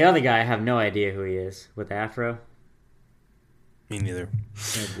 The other guy, I have no idea who he is with the afro. Me neither.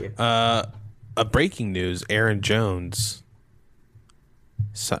 Thank you. A breaking news: Aaron Jones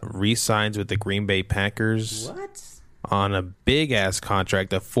re-signs with the Green Bay Packers What? on a big ass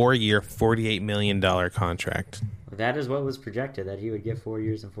contract, a 4-year, $48 million contract. That is what was projected, that he would get 4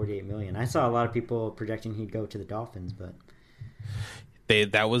 years and $48 million. I saw a lot of people projecting he'd go to the Dolphins, but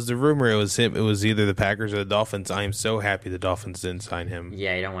That was the rumor. It was him. It was either the Packers or the Dolphins. I am so happy the Dolphins didn't sign him.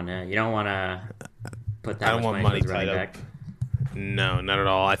 yeah, you don't want to put that I don't much want money money towards running tied up. back. No, not at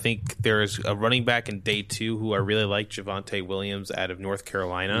all. I think there's a running back in day 2 who I really like, Javonte Williams out of North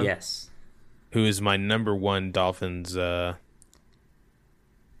Carolina. Yes. Who is my number one Dolphins That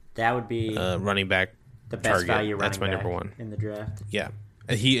would be running back the best target. value running That's my back number one. in the draft. Yeah.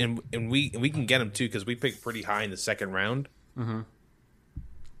 And we can get him too because we picked pretty high in the second round. Mm-hmm.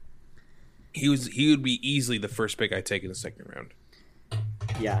 He would be easily the first pick I take in the second round.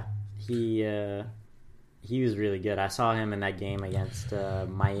 Yeah, he he was really good. I saw him in that game against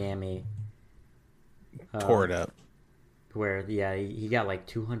Miami. Tore it up. Where, yeah, he got like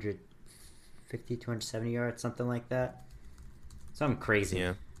 250, 270 yards, something like that. Something crazy.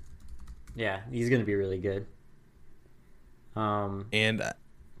 Yeah. Yeah, he's going to be really good. And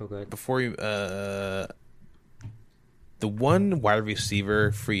Okay. before you, the one wide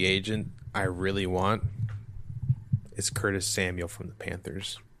receiver free agent I really want is Curtis Samuel from the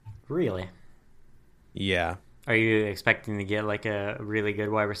Panthers. Really? Yeah. Are you expecting to get like a really good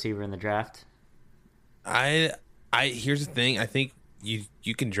wide receiver in the draft? I here's the thing. I think you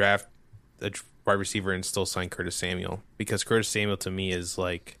can draft a wide receiver and still sign Curtis Samuel, because Curtis Samuel to me is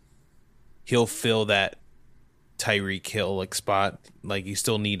like, he'll fill that Tyreek Hill like spot. Like, you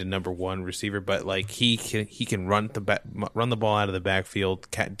still need a number one receiver, but like he can run the ball out of the backfield,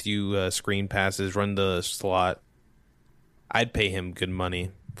 do screen passes, run the slot. I'd pay him good money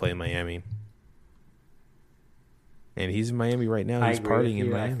to play in Miami, and he's in Miami right now. He's partying in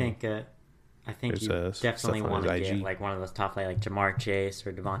Miami. I think There's, you stuff definitely on want his to get IG. like one of those top like Jamar Chase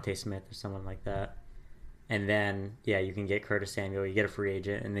or Devontae Smith or someone like that. And then, yeah, you can get Curtis Samuel, you get a free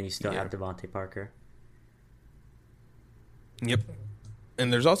agent, and then you still have Devontae Parker. Yep.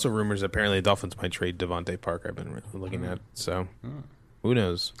 And there's also rumors that apparently the Dolphins might trade Devontae Parker. I've been looking at. So, who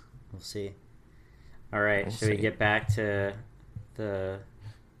knows? We'll see. All right, We'll should we see. get back to the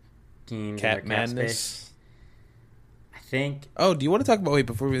teams Cat in their cap madness. space? I think Oh, do you want to talk about? Wait,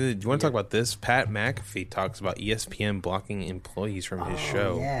 before we do you want to talk about this? Pat McAfee talks about ESPN blocking employees from his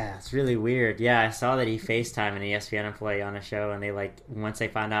show. Yeah, it's really weird. Yeah, I saw that he FaceTimed an ESPN employee on a show, and they like once they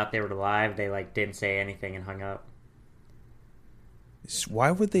found out they were live, they like didn't say anything and hung up.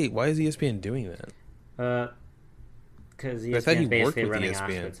 Why would they? Why is ESPN doing that? Because I thought he ESPN's basically worked with running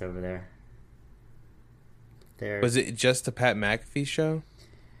ESPN. Auschwitz over there. They're, Was it just the Pat McAfee show?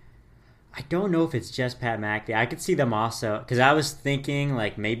 I don't know if it's just Pat McAfee. I could see them also, because I was thinking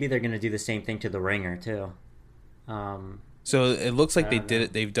like maybe they're gonna do the same thing to The Ringer too. So it looks like I they don't did know.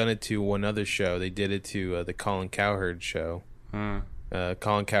 it. They've done it to one other show. They did it to the Colin Cowherd show.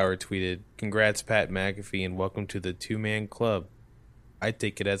 Colin Cowherd tweeted, "Congrats, Pat McAfee, and welcome to the two-man club. I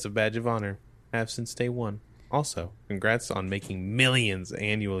take it as a badge of honor. Have since day one. Also, congrats on making millions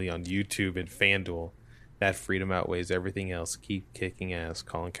annually on YouTube and FanDuel. That freedom outweighs everything else. Keep kicking ass,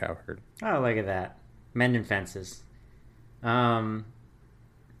 Colin Cowherd." Oh, look at that. Mending fences.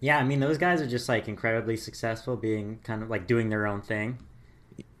 Yeah, I mean, those guys are just, like, incredibly successful being kind of, like, doing their own thing.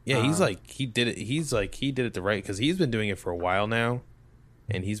 Yeah, he's like, he did it. He's like, he did it the right, because he's been doing it for a while now,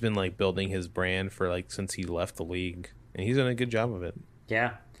 and he's been like building his brand for like since he left the league, and he's done a good job of it.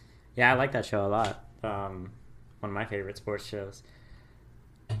 Yeah. Yeah, I like that show a lot. One of my favorite sports shows.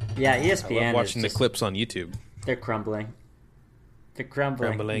 Yeah, ESPN I love watching the is just, clips on YouTube. they're crumbling. They're crumbling.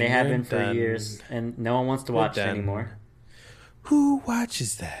 Crumbling. They have been They're for done. years, and no one wants to watch it done. anymore. Who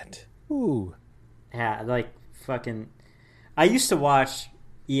watches that? Who? Yeah, like fucking. I used to watch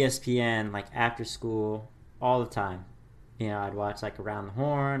ESPN like after school all the time. You know, I'd watch like Around the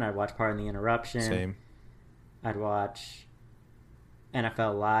Horn. I'd watch Pardon the Interruption. Same. I'd watch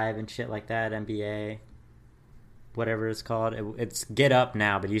NFL Live and shit like that. NBA, whatever it's called. It's Get Up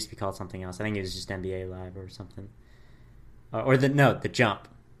now, but it used to be called something else. I think it was just NBA Live or something. Or the Jump.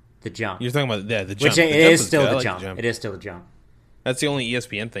 The Jump. You're talking about the jump. Which it The jump is still good. I the like jump. It is still the Jump. That's the only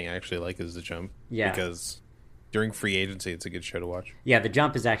ESPN thing I actually like is the jump. Yeah. Because during free agency, it's a good show to watch. Yeah, the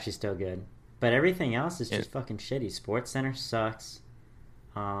Jump is actually still good. But everything else is just fucking shitty. Sports Center sucks.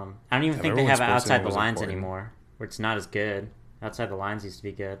 I don't even think remember they when have it SportsCenter Outside the was Lines important. anymore. Where it's not as good. Outside the Lines used to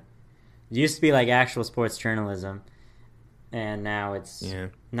be good. It used to be like actual sports journalism. And now it's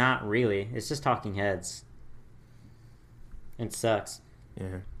not really. It's just talking heads. It sucks.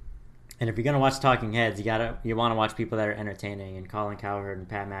 Yeah. And if you're gonna watch talking heads, you want to watch people that are entertaining. And Colin Cowherd and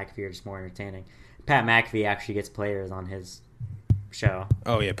Pat McAfee are just more entertaining. Pat McAfee actually gets players on his show.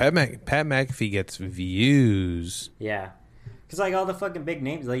 Oh yeah, Pat McAfee gets views. Yeah, because like all the fucking big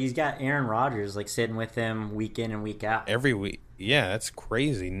names, like he's got Aaron Rodgers like sitting with him week in and week out. Every week. Yeah, that's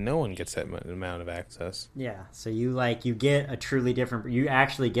crazy. No one gets that amount of access. Yeah, so you get a truly different. You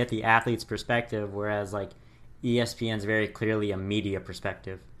actually get the athlete's perspective, whereas like ESPN's very clearly a media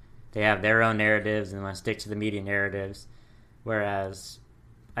perspective. They have their own narratives and want to stick to the media narratives, whereas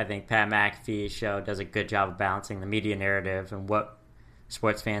I think Pat McAfee's show does a good job of balancing the media narrative and what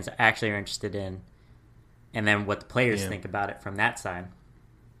sports fans actually are interested in, and then what the players think about it from that side.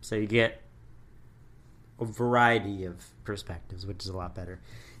 So you get a variety of perspectives, which is a lot better.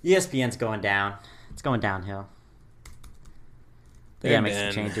 ESPN's going down. It's going downhill. They gotta make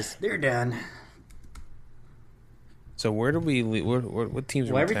some changes. They're done. So where do we? What teams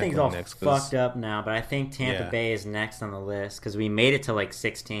are Well, we everything's tackling all next? 'Cause- fucked up now, but I think Tampa Yeah. Bay is next on the list because we made it to like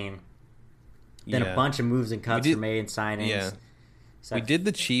 16. Then yeah. a bunch of moves and cuts did- were made and signings. Yeah. So We did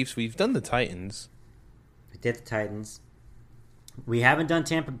the Chiefs. We've done the Titans. We did the Titans. We haven't done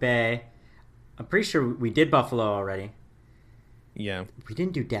Tampa Bay. I'm pretty sure we did Buffalo already. Yeah. We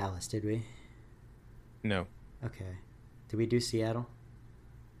didn't do Dallas, did we? No. Okay. Did we do Seattle?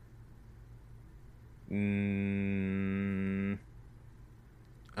 I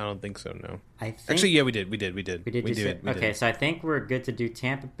don't think so. No. I think Actually, yeah, we did. We did. we did. We did. Okay, so I think we're good to do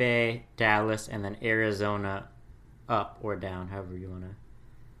Tampa Bay, Dallas, and then Arizona, up or down, however you want to.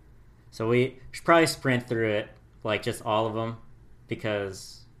 So we should probably sprint through it, like just all of them,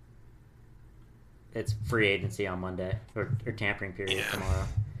 because it's free agency on Monday or tampering period tomorrow.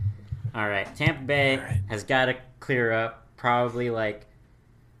 All right, Tampa Bay has got to clear up probably like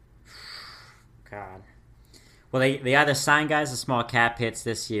God. Well, they either sign guys with small cap hits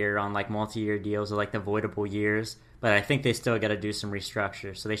this year on like multi-year deals or like the voidable years, but I think they still got to do some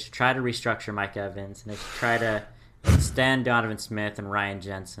restructure. So they should try to restructure Mike Evans, and they should try to extend Donovan Smith and Ryan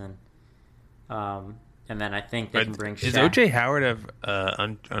Jensen. And then I think they can bring Is Shaq. OJ Howard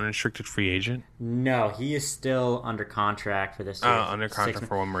an unrestricted free agent? No, he is still under contract for this year. Under contract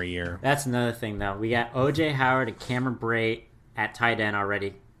for one more year. That's another thing, though. We got OJ Howard and Cameron Brate at tight end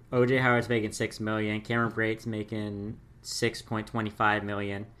already. OJ Howard's making $6 million. Cameron Brate's making $6.25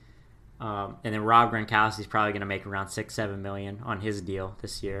 million. And then Rob Gronkowski's probably going to make around $6-7 million on his deal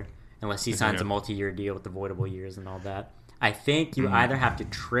this year, unless he signs a multi-year deal with the voidable years and all that. I think you either have to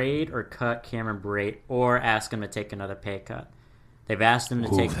trade or cut Cameron Brate or ask him to take another pay cut. They've asked him to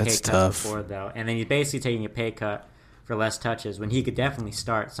take pay cuts before, though, and then he's basically taking a pay cut for less touches when he could definitely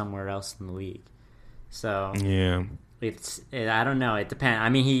start somewhere else in the league. So Yeah. I don't know. It depends. I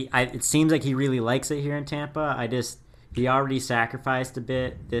mean, it seems like he really likes it here in Tampa. He already sacrificed a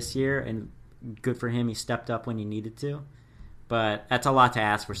bit this year, and good for him. He stepped up when he needed to, but that's a lot to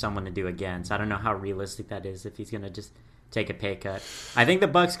ask for someone to do again. So I don't know how realistic that is if he's going to just take a pay cut. I think the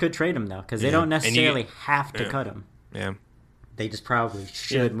Bucks could trade him though, because they don't necessarily have to cut him. Yeah. They just probably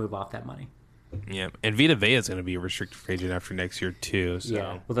should move off that money. Yeah. And Vita Vea is going to be a restricted free agent after next year too. So.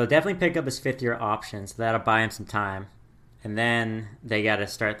 Yeah. Well, they'll definitely pick up his 5th-year option, so that'll buy him some time. And then they got to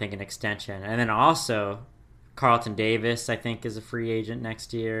start thinking extension. And then also, Carlton Davis, I think, is a free agent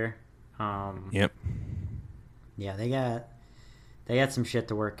next year. Yep. Yeah, they got some shit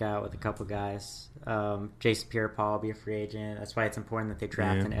to work out with a couple guys. Jason Pierre-Paul will be a free agent. That's why it's important that they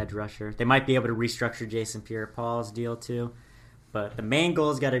draft an edge rusher. They might be able to restructure Jason Pierre-Paul's deal too. But the main goal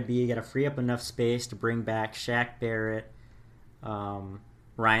has got to be you got to free up enough space to bring back Shaq Barrett, Ryan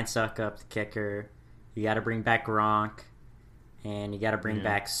Suckup, the kicker. You got to bring back Gronk, and you got to bring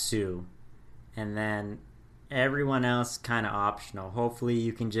back Sue. And then everyone else kind of optional. Hopefully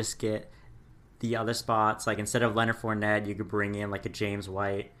you can just get the other spots. Like instead of Leonard Fournette, you could bring in like a James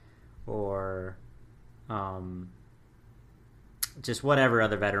White or just whatever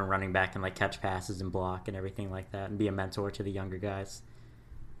other veteran running back can like catch passes and block and everything like that and be a mentor to the younger guys.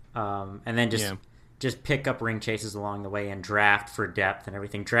 And then just pick up ring chases along the way and draft for depth and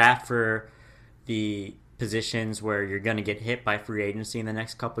everything. Draft for the positions where you're going to get hit by free agency in the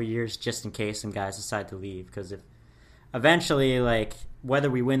next couple of years just in case some guys decide to leave. Because if eventually, like, whether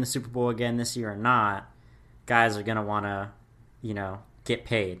we win the Super Bowl again this year or not, guys are going to want to, get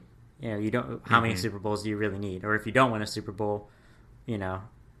paid. You don't. How many Super Bowls do you really need? Or if you don't win a Super Bowl,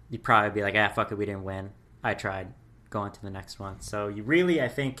 you'd probably be like, fuck it, we didn't win. I tried. Going to the next one. So you really, I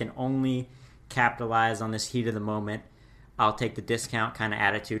think, can only capitalize on this heat of the moment. I'll take the discount kind of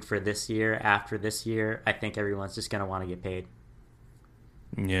attitude for this year. After this year, I think everyone's just going to want to get paid.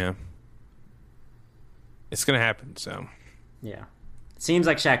 Yeah. It's going to happen, so. Yeah. It seems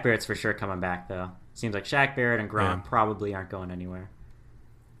like Shaq Barrett's for sure coming back, though. Seems like Shaq Barrett and Gronk probably aren't going anywhere.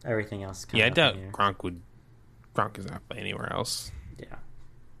 Everything else kind of I doubt Gronk is not playing anywhere else. Yeah.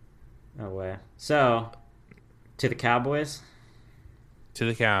 No way. So, to the Cowboys. To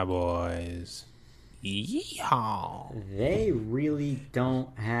the Cowboys. Yeehaw. They really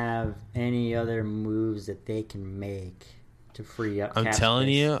don't have any other moves that they can make to free up I'm cap telling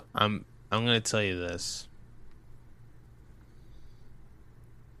space. you, I'm going to tell you this.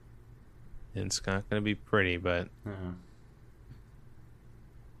 It's not going to be pretty, but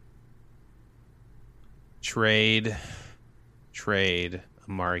trade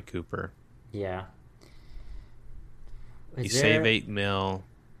Amari Cooper. Yeah. You save $8 million.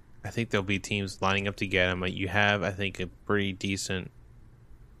 I think there'll be teams lining up to get him. You have, I think, a pretty decent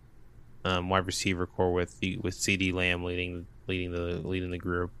wide receiver core with CeeDee Lamb leading the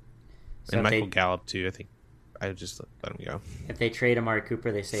group, So and if Michael Gallup too. I would just let him go. If they trade Amari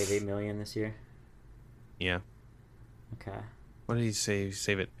Cooper, they save $8 million this year. Yeah. Okay. What did he say?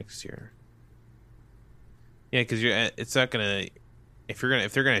 Save it next year. Yeah, because it's not gonna. If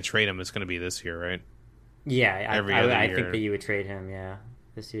they're gonna trade him, it's gonna be this year, right? Yeah, I year. think that you would trade him. Yeah,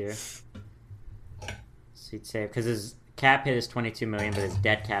 this year. So you'd save because his cap hit is $22 million, but his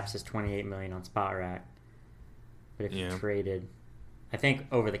dead caps is $28 million on Spot Rack. But if you traded, I think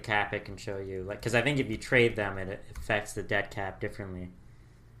over the cap it can show you because I think if you trade them, it affects the dead cap differently.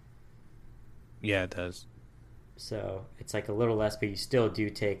 Yeah, it does. So it's like a little less, but you still do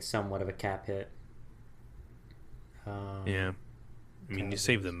take somewhat of a cap hit. Yeah. I mean, you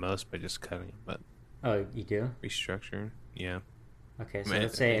save the most by just cutting, but... Oh, you do? Restructure, yeah. Okay, so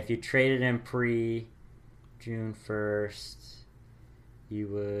let's say if you traded him pre-June 1st, you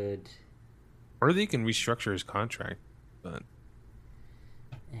would... Or they can restructure his contract, but...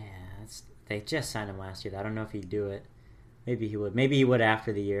 Yeah, they just signed him last year. I don't know if he'd do it. Maybe he would. Maybe he would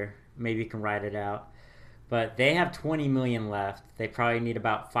after the year. Maybe he can ride it out. But they have $20 million left. They probably need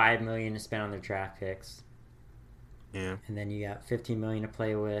about $5 million to spend on their draft picks. Yeah. And then you got $15 million to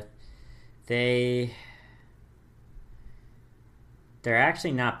play with. They're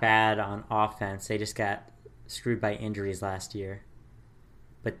actually not bad on offense. They just got screwed by injuries last year.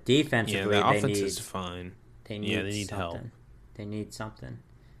 But defensively, the offense is fine. They need help. something. They need something.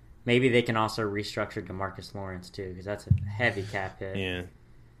 Maybe they can also restructure DeMarcus Lawrence too, because that's a heavy cap hit.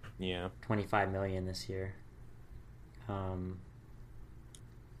 Yeah. $25 million this year.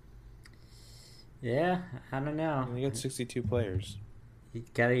 Yeah, I don't know. They got 62 players. You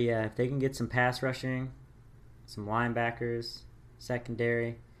gotta, if they can get some pass rushing, some linebackers,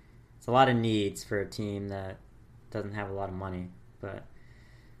 secondary. It's a lot of needs for a team that doesn't have a lot of money. But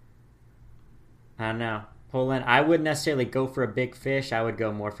I don't know. Poland, I wouldn't necessarily go for a big fish. I would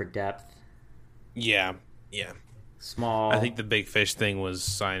go more for depth. Yeah. Small. I think the big fish thing was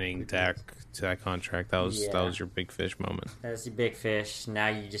signing Dak to that contract. That was your big fish moment. That's the big fish. Now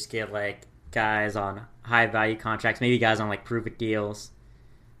you just get like guys on high value contracts, maybe guys on like prove it deals.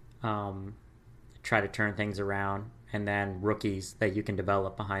 Try to turn things around, and then rookies that you can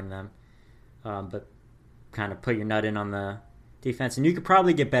develop behind them. But kind of put your nut in on the defense, and you could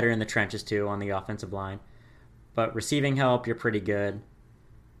probably get better in the trenches too on the offensive line. But receiving help, you're pretty good.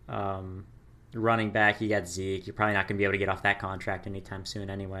 Running back, you got Zeke. You're probably not going to be able to get off that contract anytime soon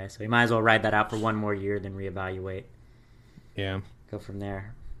anyway. So you might as well ride that out for one more year, then reevaluate. Yeah. Go from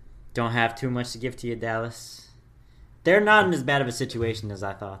there. Don't have too much to give to you, Dallas. They're not in as bad of a situation as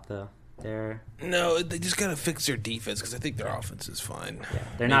I thought, though. No, they just got to fix their defense because I think their offense is fine. Yeah,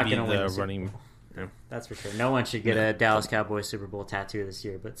 they're not going to win the running. Super Bowl. That's for sure. No one should get a Dallas Cowboys Super Bowl tattoo this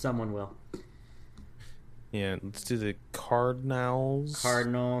year, but someone will. Yeah, let's do the Cardinals.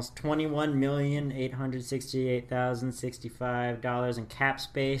 Cardinals, $21,868,065 in cap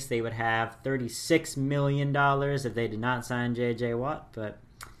space. They would have $36 million if they did not sign J.J. Watt, but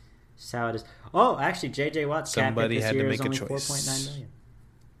that's how it is. Oh, actually, J.J. Watt's cap hit this year is only $4.9 million.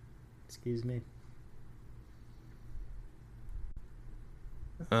 Excuse me.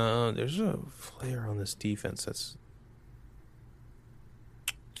 There's a player on this defense that's...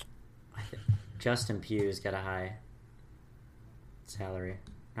 Justin Pugh's got a high salary.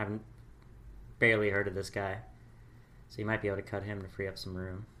 I haven't barely heard of this guy. So you might be able to cut him to free up some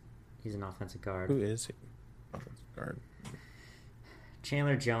room. He's an offensive guard. Who is he? Offensive guard.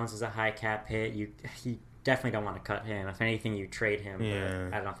 Chandler Jones is a high cap hit. You definitely don't want to cut him. If anything, you trade him. Yeah.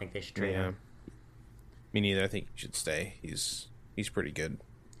 But I don't think they should trade him. Me neither. I think he should stay. He's pretty good.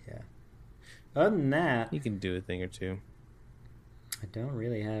 Yeah. Other than that, he can do a thing or two. I don't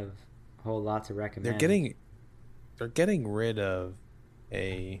really have a whole lot to recommend. They're getting rid of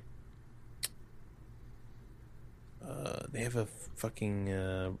a. They have a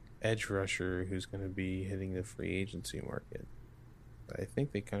fucking edge rusher who's going to be hitting the free agency market. I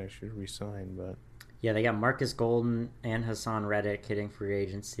think they kind of should resign, but yeah, they got Marcus Golden and Hassan Reddick hitting free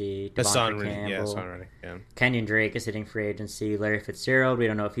agency. Hassan Reddick, yeah. Kenyon Drake is hitting free agency. Larry Fitzgerald, we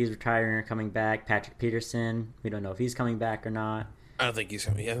don't know if he's retiring or coming back. Patrick Peterson, we don't know if he's coming back or not. I don't think he's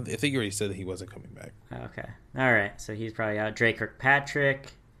coming. I think he already said that he wasn't coming back. Okay, all right, so he's probably out. Drake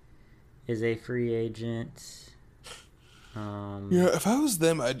Kirkpatrick is a free agent. Yeah, if I was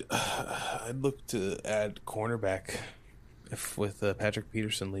them, I'd look to add cornerback. If with Patrick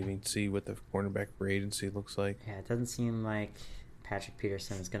Peterson leaving, to see what the cornerback free agency looks like. Yeah, it doesn't seem like Patrick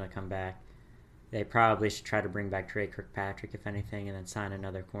Peterson is going to come back. They probably should try to bring back Drake Kirkpatrick, if anything, and then sign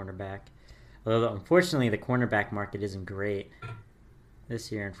another cornerback. Although, unfortunately, the cornerback market isn't great this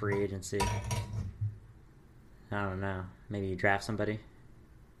year in free agency. I don't know. Maybe you draft somebody?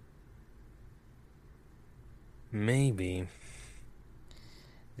 Maybe.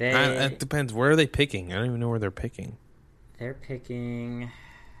 They It depends. Where are they picking? I don't even know where they're picking. they're picking,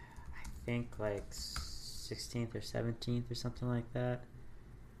 I think like 16th or 17th or something like that.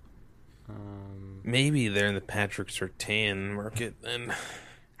 Maybe they're in the Patrick Surtain market then.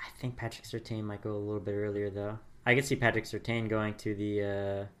 I think Patrick Surtain might go a little bit earlier though. I could see Patrick Surtain going to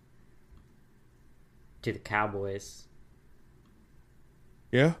the Cowboys.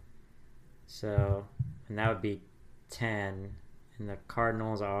 Yeah. So, and that would be 10, and the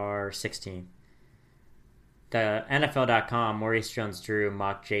Cardinals are 16. The NFL.com, Maurice Jones-Drew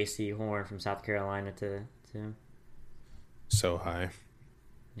mocked J.C. Horn from South Carolina to So high.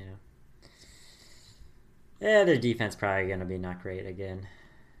 yeah. Yeah, their defense probably going to be not great again.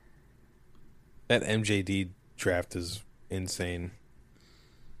 That MJD draft is insane.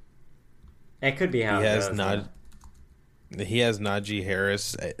 It could be how He it has goes. He has Najee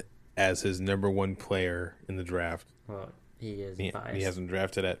Harris as his number one player in the draft. Well, he is He biased. hasn't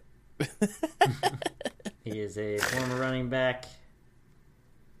drafted it. He is a former running back.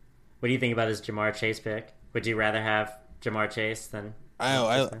 What do you think about his Jamar Chase pick? Would you rather have Jamar Chase than? I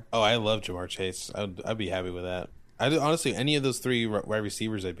love Jamar Chase. I'd be happy with that. Honestly, any of those three wide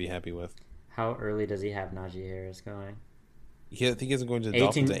receivers, I'd be happy with. How early does he have Najee Harris going? I think he's going to the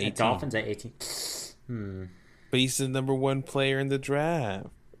Dolphins at 18. Dolphins at 18. But he's the number one player in the draft.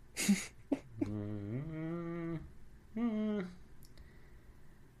 Who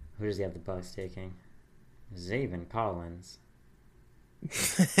does he have the Bucks taking? Zaven Collins.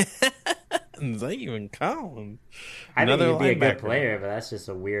 Zaven Collins. I think Another he'd be a good linebacker. player, but that's just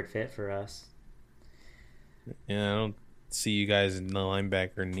a weird fit for us. Yeah, I don't see you guys in the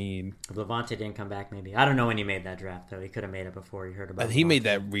linebacker need. If Levante didn't come back, maybe. I don't know when he made that draft, though. He could have made it before he heard about it. He made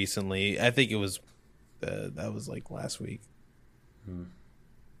that recently. I think it was that was like last week.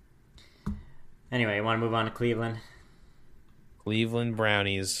 Anyway, you want to move on to Cleveland? Cleveland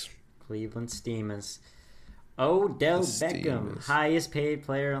Brownies. Cleveland Steamers. Odell The Beckham, Steamers. highest paid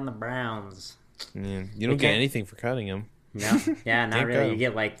player on the Browns. Yeah, you don't get Okay. anything for cutting him. No, yeah, not Can't really. go. You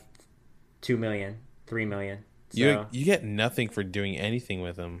get like $2 million, $3 million. So, You get nothing for doing anything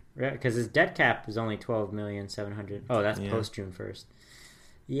with him. yeah, because his dead cap is only $12,700,000. Oh, that's Yeah. post June 1st.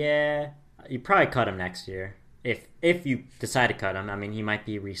 Yeah, you probably cut him next year if you decide to cut him. I mean, he might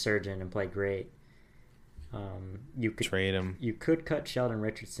be resurgent and play great. You could Trade him. You could cut Sheldon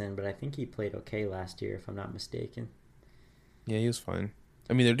Richardson, but I think he played okay last year, if I'm not mistaken. Yeah, he was fine.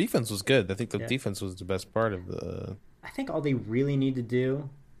 I mean, their defense was good. I think the Yeah. defense was the best part of the. I think all they really need to do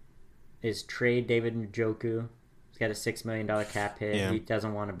is trade David Njoku. He's got a $6 million cap hit. Yeah. He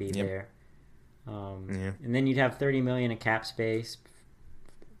doesn't want to be Yep. there. Yeah. And then you'd have $30 million in cap space,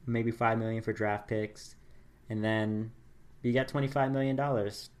 maybe $5 million for draft picks, and then you got $25 million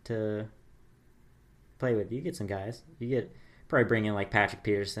to play with. You get some guys. You get probably bring in like Patrick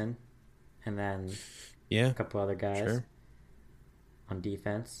Peterson, and then Yeah. a couple other guys Sure. on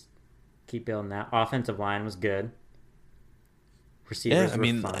defense. Keep building that. Offensive line was good. Receivers I were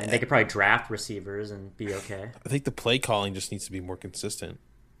mean, fine. They could probably draft receivers and be okay. I think the play calling just needs to be more consistent.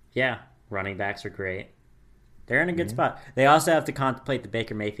 Yeah, running backs are great. They're in a good Mm-hmm. spot. They also have to contemplate the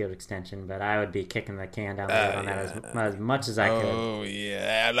Baker Mayfield extension, but I would be kicking the can down the road on that as much as I could. Oh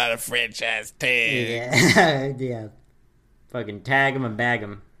yeah, a lot of franchise tag. Yeah, yeah. Fucking tag him and bag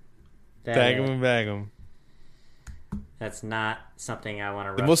him. Bag him and bag him. That's not something I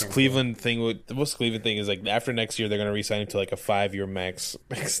want to. The most Cleveland thing is like after next year they're gonna re-sign him to like a 5-year max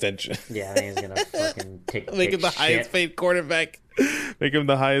extension. Yeah, I think he's gonna fucking take. Make him the highest paid quarterback. Make him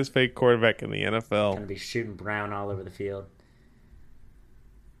the highest paid quarterback in the NFL. Gonna be shooting Brown all over the field.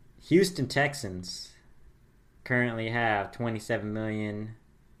 Houston Texans currently have $27 million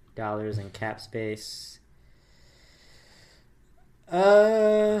in cap space.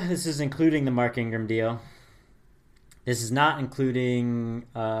 This is including the Mark Ingram deal. This is not including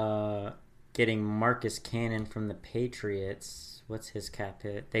getting Marcus Cannon from the Patriots. What's his cap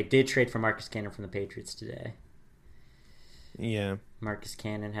hit? They did trade for Marcus Cannon from the Patriots today. Yeah. Marcus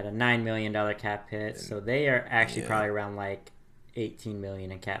Cannon had a $9 million cap hit, so they are actually Yeah. probably around like $18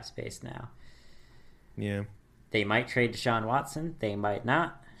 million in cap space now. Yeah. They might trade Deshaun Watson. They might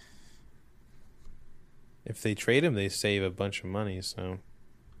not. If they trade him, they save a bunch of money. So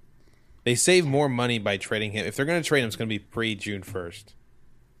they save more money by trading him. If they're going to trade him, it's going to be pre-June 1st.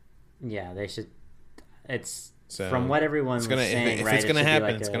 Yeah, they should. It's So from what everyone was saying, if right? it's it going to should be happen,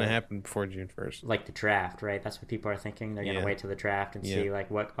 like it's a- going to happen before June 1st. like the draft, right? That's what people are thinking. They're going to Yeah. wait till the draft and Yeah. see like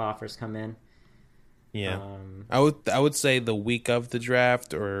what offers come in. Yeah. Um, I would say the week of the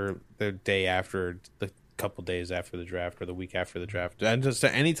draft or the day after, the couple days after the draft or the week after the draft. And just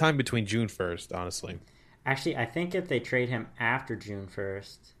any time between June 1st, honestly. Actually, I think if they trade him after June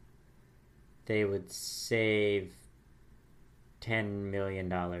 1st, they would save $10 million,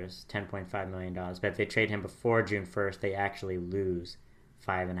 $10.5 million. But if they trade him before June 1st, they actually lose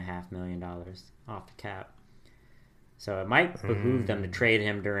 $5.5 million off the cap. So it might behoove them to trade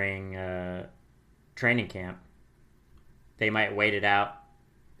him during training camp. They might wait it out,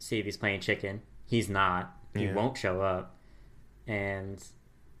 see if he's playing chicken. He's not. He won't show up. And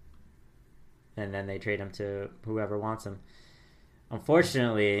then they trade him to whoever wants him.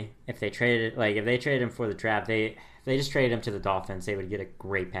 Unfortunately, if they traded him for the draft, they just traded him to the Dolphins, they would get a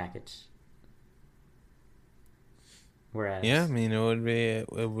great package. Whereas, yeah, I mean,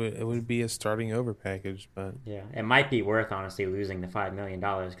 it would be a starting over package, but yeah, it might be worth honestly losing the $5 million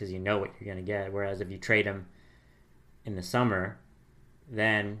because you know what you're going to get. Whereas if you trade him in the summer,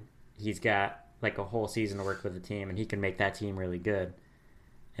 then he's got like a whole season to work with the team, and he can make that team really good.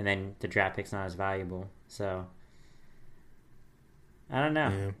 And then the draft pick's not as valuable. So I don't know.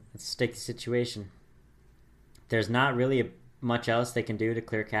 Yeah. It's a sticky situation. There's not really much else they can do to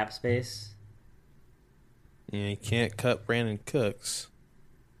clear cap space. yeah, you can't cut Brandon Cooks.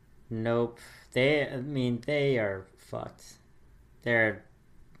 Nope. They are fucked. They're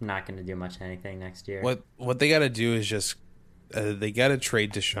not going to do much anything next year. What they got to do is just they got to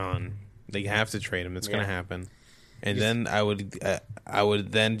trade Deshaun. They have to trade him. It's going to happen. And then I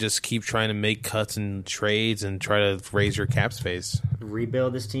would then just keep trying to make cuts and trades and try to raise your cap space.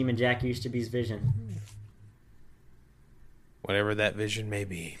 Rebuild this team in Jack Eustaby's vision. Whatever that vision may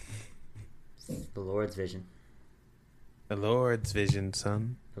be. The Lord's vision. The Lord's vision,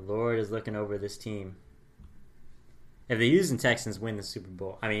 son. The Lord is looking over this team. If the Houston Texans win the Super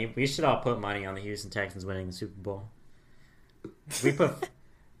Bowl, I mean, we should all put money on the Houston Texans winning the Super Bowl. If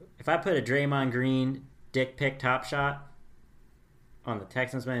I put a Draymond Green dick pic top shot on the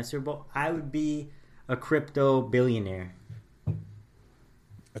Texans winning the Super Bowl, I would be a crypto billionaire.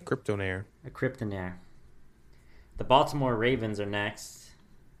 A cryptonaire. A kryptonaire. The Baltimore Ravens are next.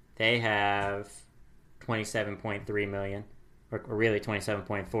 They have $27.3 million, or really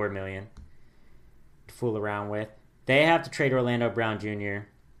 $27.4 million to fool around with. They have to trade Orlando Brown Jr.,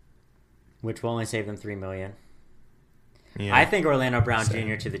 which will only save them $3 million. Yeah. I think Orlando Brown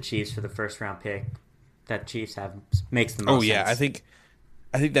Jr. to the Chiefs for the first round pick that Chiefs have makes the most sense.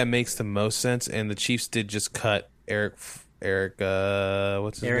 I think that makes the most sense. And the Chiefs did just cut Eric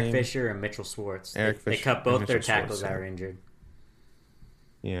what's his name? Eric Fisher and Mitchell Schwartz. They cut both their tackles that were injured.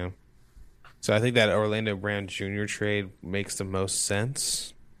 Yeah. So I think that Orlando Brown Jr. trade makes the most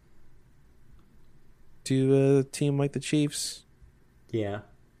sense to a team like the Chiefs. Yeah.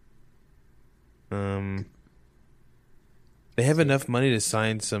 They have enough money to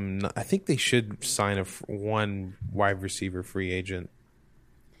sign some. I think they should sign one wide receiver free agent.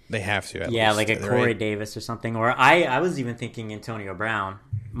 They have to. At least, like a Corey Davis or something. Or I was even thinking Antonio Brown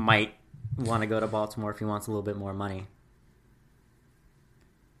might want to go to Baltimore if he wants a little bit more money.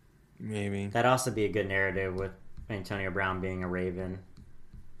 Maybe that'd also be a good narrative with Antonio Brown being a Raven.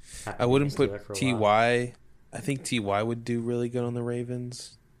 I wouldn't put T.Y. I think T.Y. would do really good on the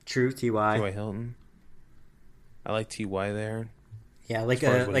Ravens. True, T.Y. T.Y. Hilton. I like T.Y. there. Yeah, like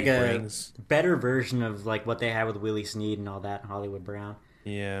a better version of like what they had with Willie Snead and all that, and Hollywood Brown.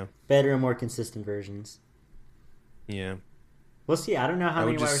 Yeah. Better and more consistent versions. Yeah. We'll see. I don't know how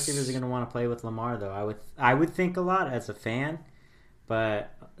many wide receivers are going to want to play with Lamar, though. I would think a lot as a fan,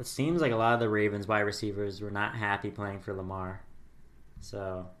 but it seems like a lot of the Ravens wide receivers were not happy playing for Lamar.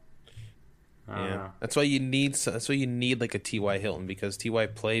 So, I don't know. That's why you need like a T.Y. Hilton, because T.Y.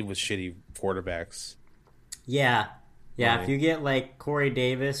 played with shitty quarterbacks. Yeah. Yeah, right. If you get like Corey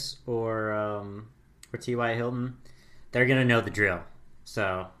Davis or T.Y. Hilton, they're going to know the drill.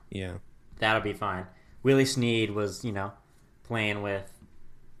 So, yeah, that'll be fine. Willie Snead was, playing with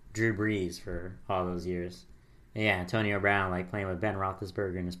Drew Brees for all those years. And yeah, Antonio Brown, like playing with Ben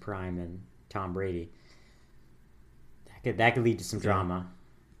Roethlisberger in his prime and Tom Brady. That could lead to some drama.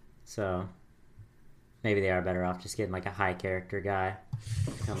 So, maybe they are better off just getting like a high character guy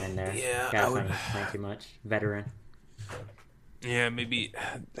to come in there. Yeah, I would playing too much. Veteran. Yeah, maybe.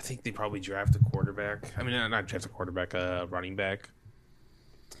 I think they probably draft a quarterback. I mean, not draft a quarterback, a running back.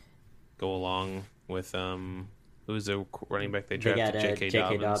 Go along with who's the running back they drafted?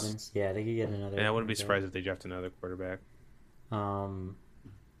 J.K. Dobbins. Yeah, they could get another. And I wouldn't be surprised if they draft another quarterback.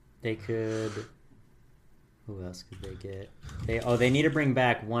 They could. Who else could they get? They need to bring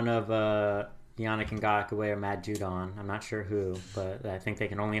back one of Yannick Ngakoue or Matt Judon. I'm not sure who, but I think they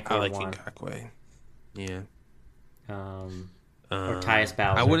can only afford one. Ngakoue. Yeah. Or Tyus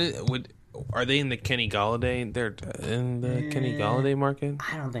Bowser. Are they in the Kenny Galladay? They're in the Kenny Galladay market.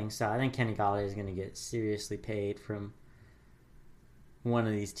 I don't think so. I think Kenny Galladay is going to get seriously paid from one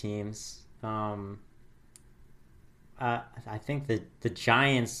of these teams. I think the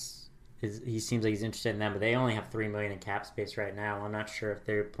Giants he seems like he's interested in them, but they only have $3 million in cap space right now. I'm not sure if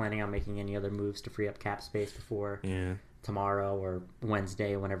they're planning on making any other moves to free up cap space before tomorrow or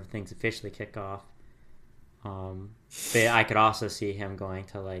Wednesday, whenever things officially kick off. But I could also see him going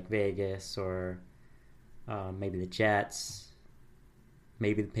to like Vegas or maybe the Jets,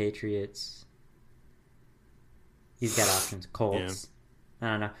 maybe the Patriots. He's got options. Colts. Yeah.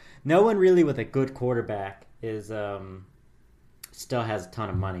 I don't know. No one really with a good quarterback is still has a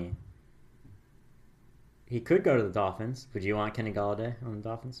ton of money. He could go to the Dolphins. Would you want Kenny Galladay on the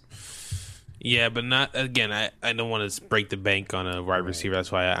Dolphins? Yeah, but not again. I don't want to break the bank on a wide receiver.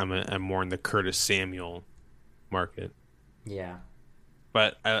 That's why I'm more in the Curtis Samuel market. Yeah,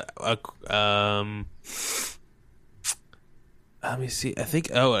 but let me see. I think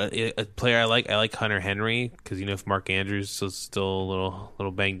a player I like Hunter Henry because if Mark Andrews is still a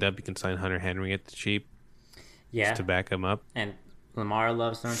little banged up, you can sign Hunter Henry at the cheap. Yeah, just to back him up. And Lamar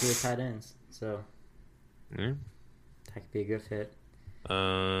loves throwing to his tight ends, so that could be a good fit.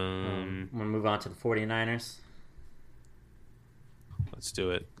 Want to move on to the 49ers? Let's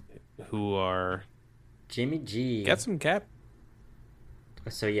do it. Who are Jimmy G? Got some cap.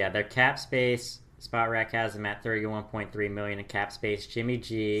 So yeah, their cap space. Spot Rack has them at $31.3 million in cap space. Jimmy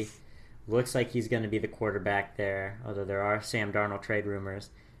G looks like he's going to be the quarterback there, although there are Sam Darnold trade rumors.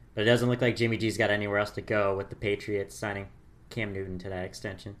 But it doesn't look like Jimmy G's got anywhere else to go with the Patriots signing Cam Newton to that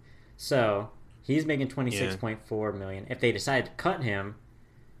extension. So he's making $26.4 million. If they decide to cut him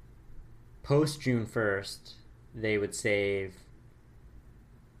post June 1st, they would save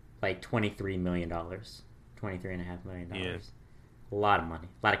like $23 million, $23.5 million. Yeah. A lot of money,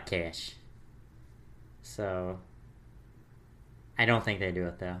 a lot of cash. So I don't think they do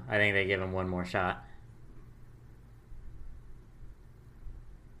it though. I think they give him one more shot.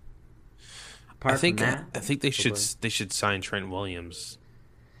 I think they should sign Trent Williams.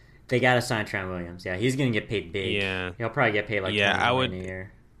 They gotta sign Trent Williams. Yeah, he's gonna get paid big. Yeah, he'll probably get paid like $20 million a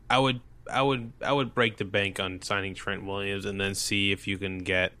year. I would break the bank on signing Trent Williams and then see if you can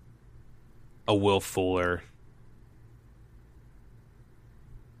get a Will Fuller.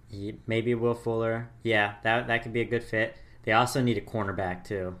 Maybe Will Fuller. Yeah, that could be a good fit. They also need a cornerback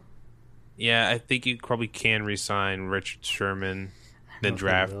too. Yeah, I think you probably can re-sign Richard Sherman, then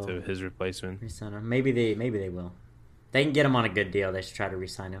draft his replacement. Re-sign him. Maybe they will. They can get him on a good deal. They should try to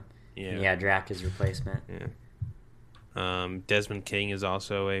re-sign him. Yeah, draft his replacement. Yeah. Desmond King is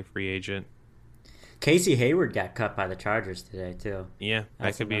also a free agent. Casey Hayward got cut by the Chargers today too. Yeah,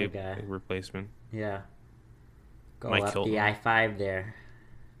 that could be a replacement. Yeah. Go Mike up Hilton. the I-5 there.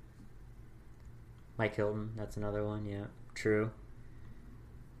 Mike Hilton, that's another one. Yeah, true.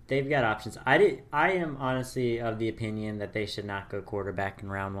 They've got options. I am honestly of the opinion that they should not go quarterback in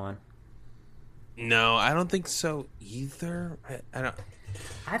round one. No, I don't think so either. I don't.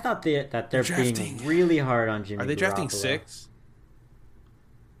 I thought that they're being really hard on Jimmy. Are they drafting Garoppolo. 6?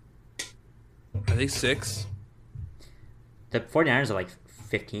 Are they 6? The 49ers are like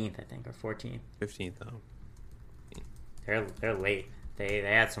 15th, I think, or 14th. 15th, though. They're late. They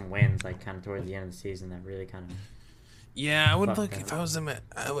had some wins like kind of towards the end of the season that really kind of. Yeah, I would look if I was them.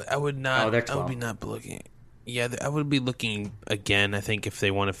 I would not. Oh, they're 12. I would be not looking. Yeah, I would be looking again. I think if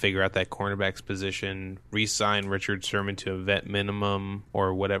they want to figure out that cornerback's position, re-sign Richard Sherman to a vet minimum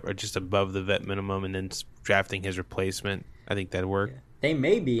or whatever, or just above the vet minimum, and then drafting his replacement. I think that'd work. Yeah. They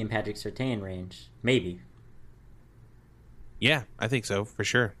may be in Patrick Surtain range. Maybe. Yeah, I think so for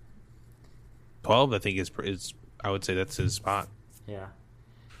sure. 12, I think is. I would say that's his spot. Yeah.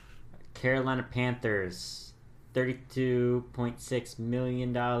 Carolina Panthers, $32.6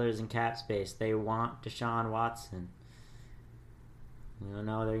 million in cap space. They want Deshaun Watson. We don't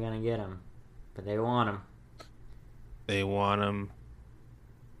know they're going to get him, but they want him. They want him.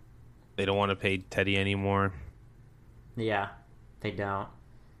 They don't want to pay Teddy anymore. Yeah, they don't.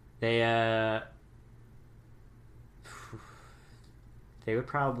 They would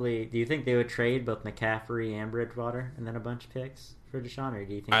probably... Do you think they would trade both McCaffrey and Bridgewater and then a bunch of picks for Deshaun, or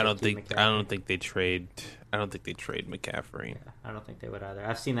do you think I don't think they trade McCaffrey. Yeah, I don't think they would either.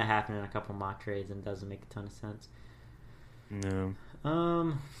 I've seen that happen in a couple mock trades and it doesn't make a ton of sense.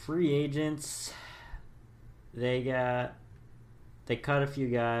 No. Free agents. They cut a few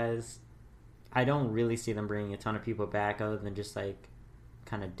guys. I don't really see them bringing a ton of people back other than just like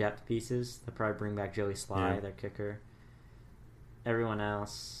kind of depth pieces. They'll probably bring back Joey Sly, their kicker. Everyone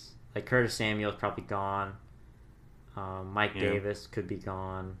else, like Curtis Samuel's probably gone. Mike Davis could be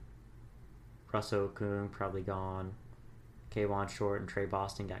gone. Russell Okung probably gone. Kayvon Short and Trey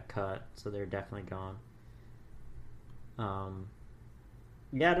Boston got cut, so they're definitely gone.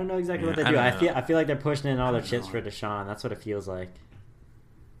 Yeah, I don't know exactly what they do. I feel like they're pushing in all their chips for Deshaun. That's what it feels like.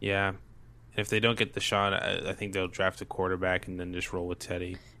 Yeah. If they don't get Deshaun, I think they'll draft a quarterback and then just roll with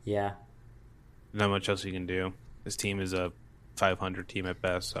Teddy. Yeah. Not much else you can do. This team is a 500 team at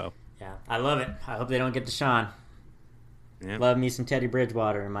best, so. Yeah, I love it. I hope they don't get Deshaun. Yeah. Love me some Teddy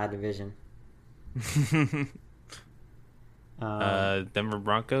Bridgewater in my division. Denver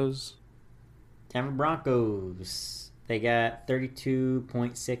Broncos? Denver Broncos. They got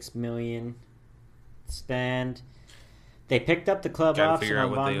 $32.6 million spend. They picked up the club Gotta option figure out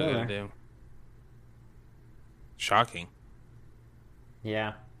on what Von they Miller. gotta do. Shocking.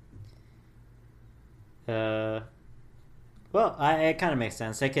 Yeah. Well, it kind of makes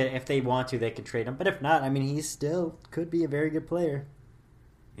sense. They could, if they want to, they could trade him. But if not, I mean, he still could be a very good player.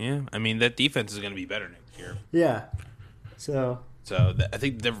 Yeah, I mean, that defense is going to be better next year. Yeah. So I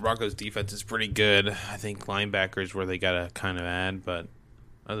think the Denver Broncos defense is pretty good. I think linebackers where they got to kind of add, but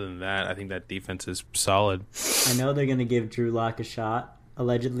other than that, I think that defense is solid. I know they're going to give Drew Lock a shot,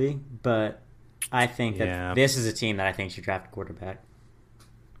 allegedly, but I think that this is a team that I think should draft a quarterback.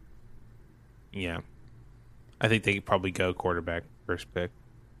 Yeah. I think they could probably go quarterback first pick.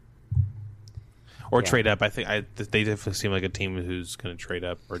 Or trade up. I think they definitely seem like a team who's going to trade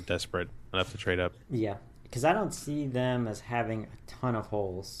up or desperate enough to trade up. Yeah, because I don't see them as having a ton of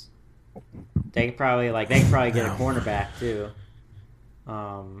holes. They could probably get a cornerback too.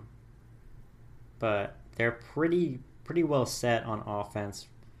 But they're pretty well set on offense,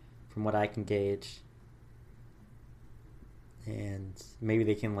 from what I can gauge. And maybe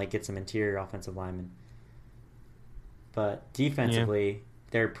they can get some interior offensive linemen. But defensively,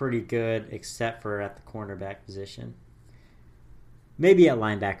 they're pretty good, except for at the cornerback position. Maybe at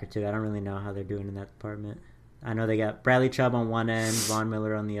linebacker, too. I don't really know how they're doing in that department. I know they got Bradley Chubb on one end, Von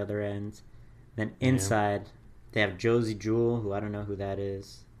Miller on the other end. Then inside, they have Josie Jewell, who I don't know who that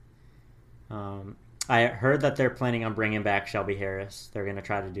is. I heard that they're planning on bringing back Shelby Harris. They're going to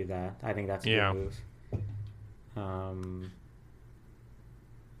try to do that. I think that's a good move.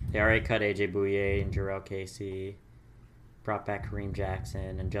 They already cut A.J. Bouye and Jarrell Casey. Brought back Kareem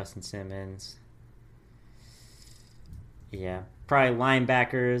Jackson and Justin Simmons. Yeah, probably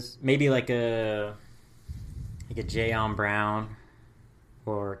linebackers. Maybe like a Jayon Brown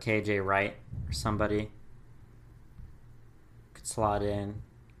or KJ Wright or somebody could slot in. And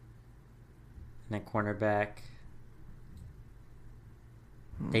then cornerback.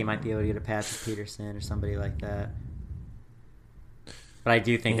 They might be able to get a Patrick Peterson or somebody like that. But I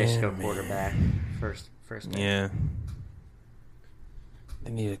do think they should go quarterback first. Yeah. They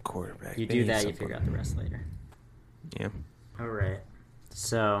need a quarterback. You do that, you figure out the rest later. Yeah. All right.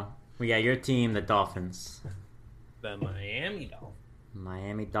 So, we got your team, the Dolphins. The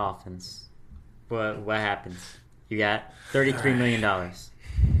Miami Dolphins. What happens? You got $33 million.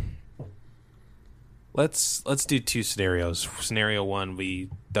 Let's do two scenarios. Scenario one, we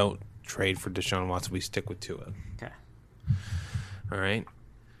don't trade for Deshaun Watson. We stick with Tua. Okay. All right.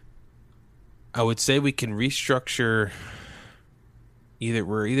 I would say we can restructure.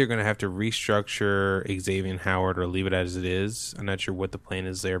 We're either going to have to restructure Xavier Howard or leave it as it is. I'm not sure what the plan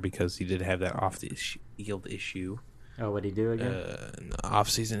is there because he did have that off-the-field issue. Oh, what'd he do again? In the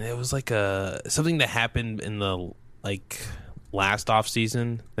off-season. It was something that happened in the last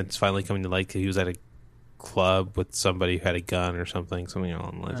off-season that's finally coming to light. He was at a club with somebody who had a gun or something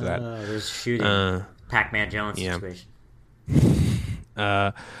along the lines of that. There's shooting. Pac-Man Jones situation.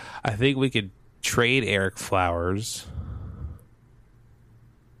 I think we could trade Eric Flowers.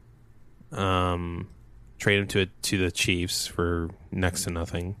 Trade him to the Chiefs for next to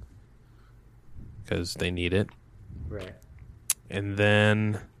nothing because they need it. Right. And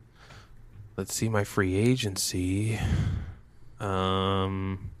then let's see my free agency.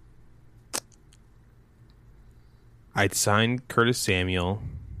 I'd sign Curtis Samuel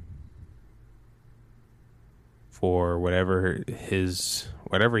for whatever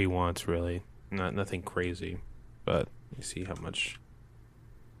he wants, really. Nothing crazy, but you see how much.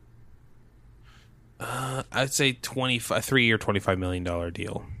 I'd say 3-year, $25 million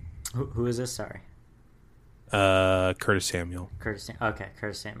deal. Who is this? Sorry. Curtis Samuel. Curtis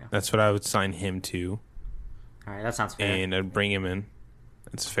Samuel. That's what I would sign him to. All right, that sounds fair. And I'd bring him in.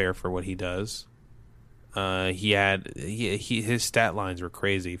 It's fair for what he does. His stat lines were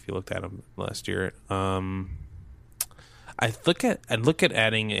crazy if you looked at him last year. I'd look at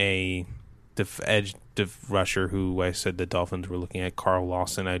adding a edge rusher who I said the Dolphins were looking at, Carl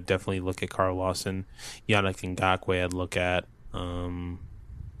Lawson. I'd definitely look at Carl Lawson. Yannick Ngakoue I'd look at.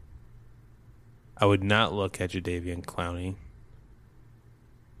 I would not look at Jadeveon Clowney.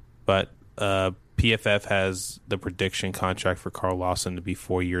 But PFF has the prediction contract for Carl Lawson to be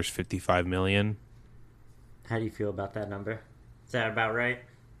 4 years, $55 million. How do you feel about that number? Is that about right?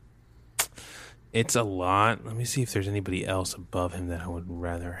 It's a lot. Let me see if there's anybody else above him that I would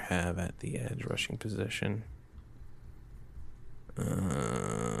rather have at the edge rushing position.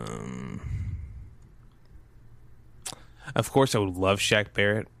 Of course, I would love Shaq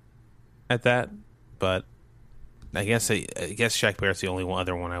Barrett at that, but I guess Shaq Barrett's the only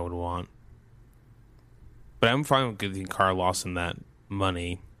other one I would want. But I'm fine with giving Carl Lawson that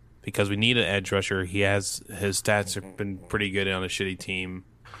money because we need an edge rusher. His stats have been pretty good on a shitty team.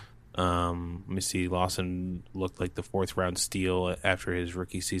 Let me see. Lawson looked like the 4th round steal after his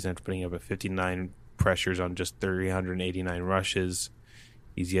rookie season, after putting up at 59 pressures on just 389 rushes.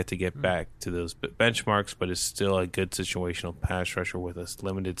 He's yet to get back to those benchmarks, but is still a good situational pass rusher with a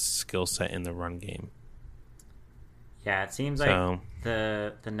limited skill set in the run game. Yeah, it seems like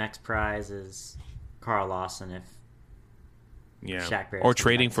the next prize is Carl Lawson if Shaq Barrett's or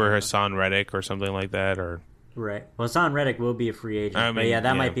trading for Hassan Reddick or something like that, or right. Well, Hassan Reddick will be a free agent, but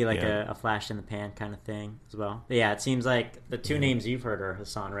that might be like a flash in the pan kind of thing as well. But yeah, it seems like the two names you've heard are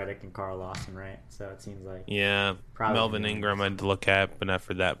Hassan Reddick and Carl Lawson, right? So it seems like Melvin Ingram I'd look at, but not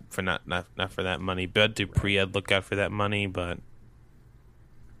for that not for that money. Bud Dupree I'd look at for that money, but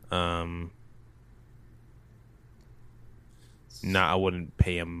I wouldn't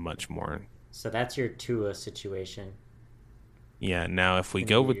pay him much more. So that's your Tua situation. Yeah. Now if we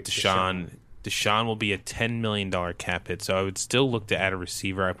go with Deshaun will be a $10 million cap hit, so I would still look to add a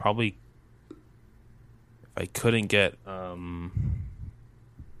receiver. I probably, if I couldn't get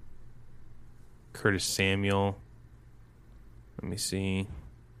Curtis Samuel, let me see.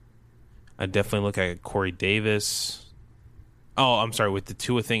 I'd definitely look at Corey Davis. Oh, I'm sorry. With the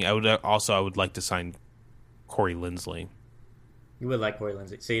Tua thing, I would like to sign Corey Linsley. You would like Corey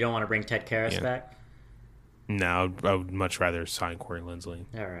Linsley, so you don't want to bring Ted Karras back? No, I would much rather sign Corey Linsley.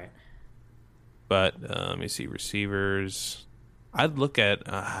 All right. But let me see, receivers. I'd look at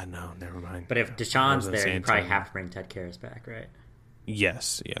no, never mind. But if Deshaun's there, you probably have to bring Ted Karras back, right?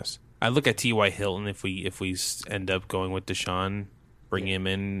 Yes. I'd look at T.Y. Hilton if we end up going with Deshaun, bring him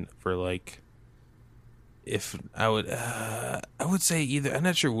in for like. If I would say either. I'm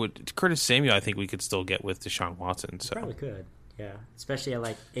not sure. Would Curtis Samuel? I think we could still get with Deshaun Watson. So probably could. Yeah, especially at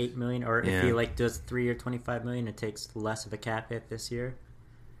like $8 million, or if he like does 3 or $25 million, it takes less of a cap hit this year.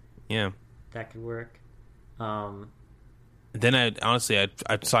 Yeah. That could work. Then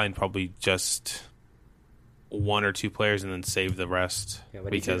I'd sign probably just 1 or 2 players and then save the rest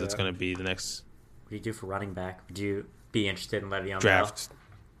because it's going to be the next. What do you do for running back? Would you be interested in Le'Veon draft?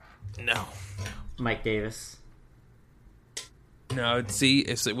 Bell? No. Mike Davis. No. See,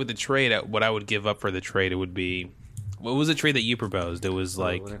 it's with the trade. What I would give up for the trade, it would be. What was the trade that you proposed? It was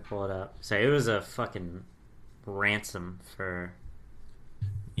like. Let me pull it up. So it was a fucking ransom for.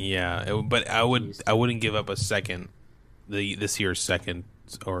 Yeah, but I wouldn't give up a second, this year's second,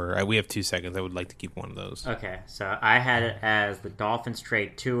 or we have 2 seconds. I would like to keep one of those. Okay, so I had it as the Dolphins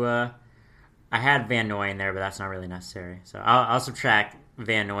trade Tua. I had Van Noy in there, but that's not really necessary. So I'll subtract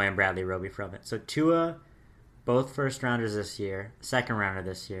Van Noy and Bradley Roby from it. So Tua, both first rounders this year, second rounder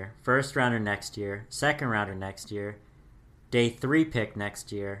this year, first rounder next year, second rounder next year, day 3 pick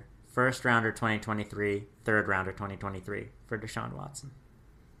next year, first rounder 2023, third rounder 2023 for Deshaun Watson.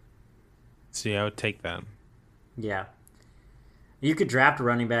 See, I would take that. Yeah. You could draft a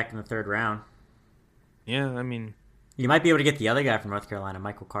running back in the 3rd round. Yeah, I mean. You might be able to get the other guy from North Carolina,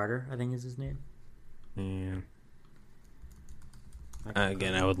 Michael Carter, I think is his name. Yeah.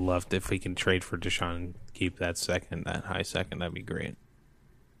 Again, I would love if we can trade for Deshaun and keep that high second. That'd be great.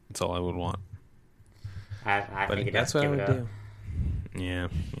 That's all I would want. I think that's what I would do. Yeah.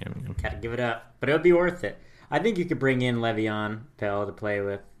 Gotta give it up. But it would be worth it. I think you could bring in Le'Veon Bell to play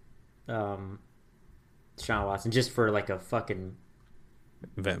with Deshaun Watson just for like a fucking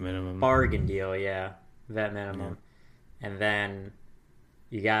vet minimum bargain deal, vet minimum, and then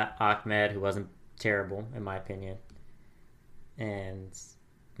you got Ahmed, who wasn't terrible in my opinion, and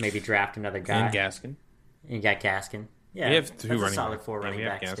maybe draft another guy. And Gaskin. And you got Gaskin. Yeah, we have 2 that's running a solid back. 4 running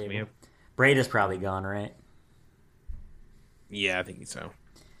back stable. Brady's probably gone, right? Yeah, I think so.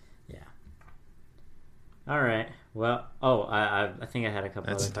 Yeah. All right. Well, I think I had a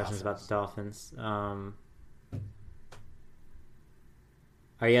couple other questions about the Dolphins. Are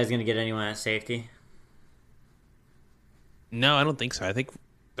you guys going to get anyone at safety? No, I don't think so. I think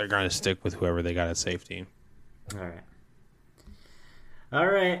they're going to stick with whoever they got at safety. All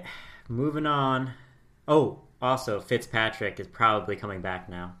right. Moving on. Oh, Also, Fitzpatrick is probably coming back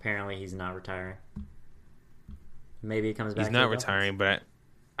now. Apparently, he's not retiring. Maybe he comes back. He's not retiring, but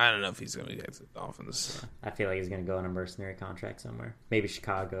I don't know if he's going to get to the Dolphins. I feel like he's going to go on a mercenary contract somewhere. Maybe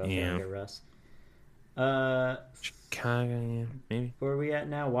Chicago. Yeah. Get Russ. Chicago, yeah, maybe. Where are we at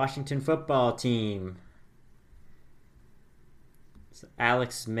now? Washington football team. So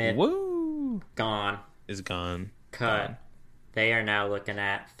Alex Smith. Woo! Gone. Is gone. Cut. Gone. They are now looking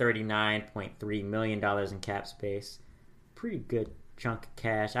at $39.3 million in cap space. Pretty good chunk of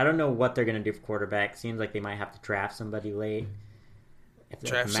cash. I don't know what they're going to do for quarterback. Seems like they might have to draft somebody late.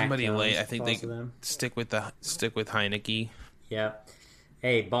 Draft Mac somebody Jones late. I think they falls to them. stick with Heineke. Yep.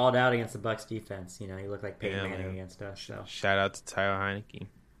 Hey, balled out against the Bucs defense. You know, he looked like Peyton Yeah, Manning man. against us. So Shout out to Tyler Heineke.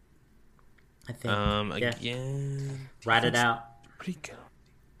 I think Again, ride it out. pretty good.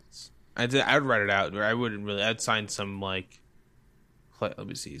 I'd write it out. I wouldn't really. I'd sign some let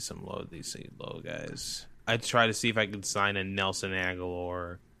me see some these low guys. I'd try to see if I could sign a Nelson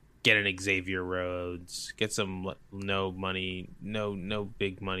Aguilar, get an Xavier Rhodes, get some no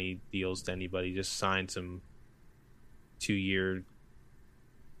big money deals to anybody. Just sign some 2-year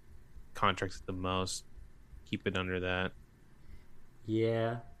contracts at the most. Keep it under that.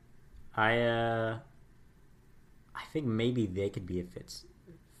 Yeah. I think maybe they could be a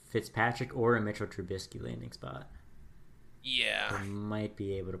Fitzpatrick or a Mitchell Trubisky landing spot. Yeah. They might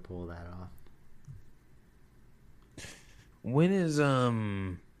be able to pull that off. When is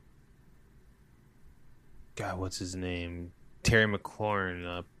God, what's his name? Terry McLaurin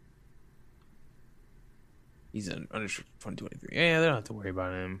up. He's an unrestricted 2023. Yeah, they don't have to worry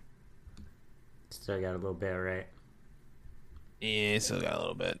about him. Still got a little bit, right? Yeah, still got a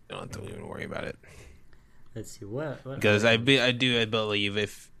little bit. Don't have to even worry about it. Let's see what Because I believe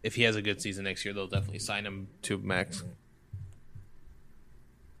if he has a good season next year, they'll definitely sign him to max.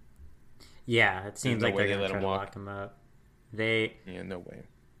 Yeah, it seems no like way they're they going to let try him to walk. lock him up. Yeah, no way.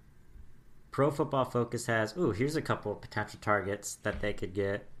 Pro Football Focus has, here's a couple of potential targets that they could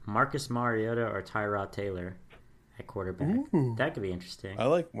get. Marcus Mariota or Tyrod Taylor at quarterback. Ooh. That could be interesting. I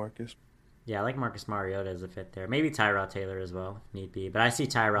like Marcus. Yeah, I like Marcus Mariota as a fit there. Maybe Tyrod Taylor as well, if need be. But I see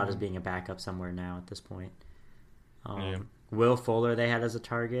Tyrod as being a backup somewhere now at this point. Yeah. Will Fuller they had as a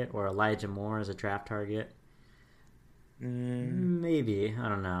target, or Elijah Moore as a draft target. Maybe. I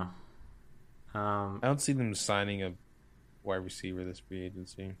don't know. I don't see them signing a wide receiver this free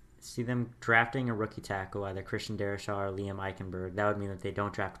agency. See them drafting a rookie tackle, either Christian Darrisaw or Liam Eichenberg. That would mean that they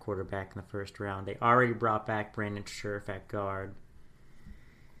don't draft a quarterback in the first round. They already brought back Brandon Scherf at guard.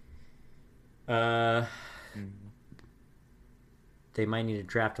 They might need to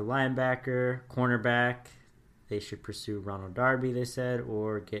draft a linebacker, cornerback. They should pursue Ronald Darby, they said,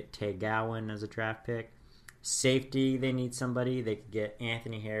 or get Tay Gowan as a draft pick. Safety, they need somebody. They could get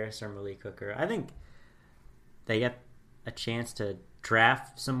Anthony Harris or Malik Hooker. I think they get a chance to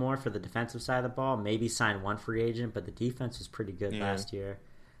draft some more for the defensive side of the ball. Maybe sign one free agent, but the defense was pretty good last year.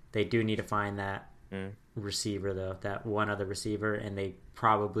 They do need to find that receiver, though, that one other receiver, and they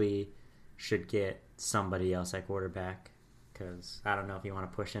probably should get somebody else at quarterback, because I don't know if you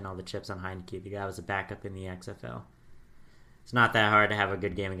want to push in all the chips on Heineke. The guy was a backup in the XFL. It's not that hard to have a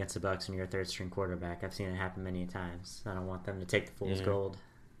good game against the Bucs when you're a third-string quarterback. I've seen it happen many times. I don't want them to take the fool's gold.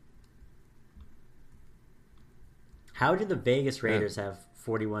 How did the Vegas Raiders have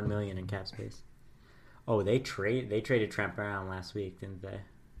 $41 million in cap space? Oh, they traded Trent Brown last week, didn't they?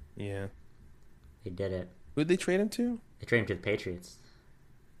 Yeah. They did it. Who'd they trade him to? They traded him to the Patriots.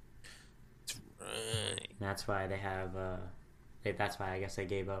 That's right. And that's why they have. That's why I guess they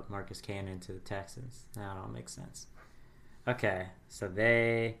gave up Marcus Cannon to the Texans. That all makes sense. Okay, so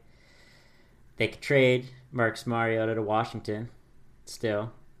they could trade Marcus Mariota to Washington.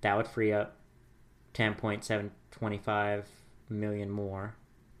 Still, that would free up $10.725 million more.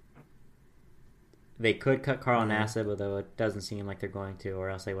 They could cut Carl Nassib, although it doesn't seem like they're going to,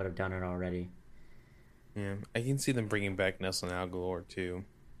 or else they would have done it already. Yeah, I can see them bringing back Nelson Aguilar too.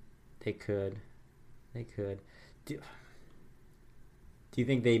 They could. Do you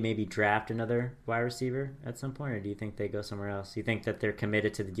think they maybe draft another wide receiver at some point, or do you think they go somewhere else? Do you think that they're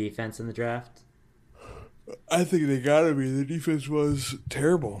committed to the defense in the draft? I think they gotta be. The defense was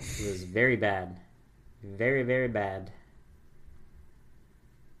terrible. It was very bad. Very, very bad.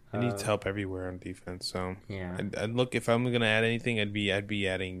 It needs help everywhere on defense. So Yeah. I'd look, if I'm gonna add anything, I'd be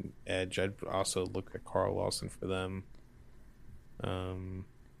adding edge. I'd also look at Carl Lawson for them.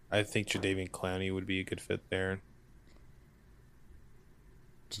 I think Jadeveon Clowney would be a good fit there.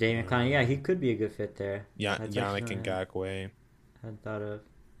 Jadeveon Clowney, yeah, he could be a good fit there. That's Yannick actually- Ngakoue. I hadn't thought of.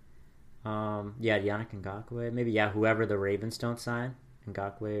 Yannick Ngakoue. Maybe, whoever the Ravens don't sign,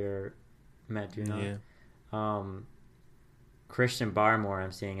 Ngakoue or Matt Judon. Christian Barmore,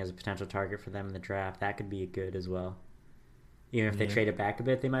 I'm seeing as a potential target for them in the draft. That could be good as well. Even if they trade it back a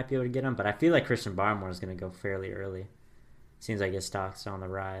bit, they might be able to get him. But I feel like Christian Barmore is going to go fairly early. Seems like his stock's on the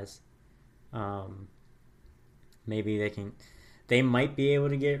rise. Maybe they might be able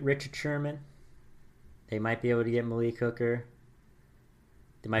to get Richard Sherman. They might be able to get Malik Hooker.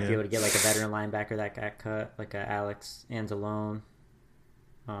 They might be able to get like a veteran linebacker that got cut, like a Alex Anzalone.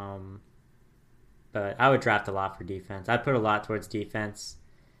 But I would draft a lot for defense. I'd put a lot towards defense.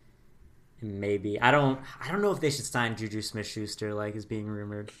 And maybe I don't know if they should sign Juju Smith-Schuster like is being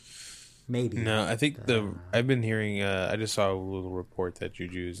rumored. Maybe. No, I think I've been hearing. I just saw a little report that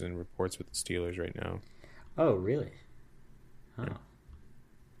Juju's in reports with the Steelers right now. Oh, really? Oh. Yeah.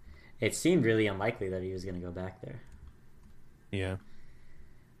 It seemed really unlikely that he was going to go back there. Yeah.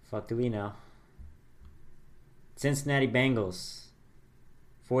 Fuck do we know? Cincinnati Bengals,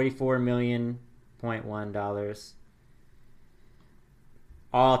 $44.1 million,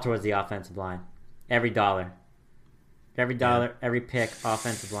 all towards the offensive line. Every dollar, every pick,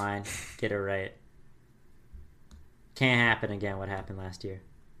 offensive line, get it right. Can't happen again. What happened last year?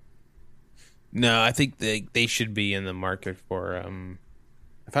 No, I think they should be in the market for.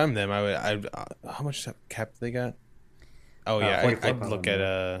 If I'm them, I would. How much cap they got? Oh yeah, I'd look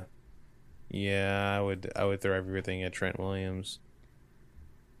at Yeah, I would throw everything at Trent Williams.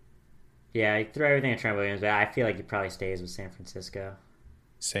 Yeah, I throw everything at Trent Williams, but I feel like he probably stays with San Francisco.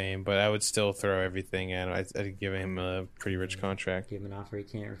 Same, but I would still throw everything at him. I'd give him a pretty rich contract. Give him an offer he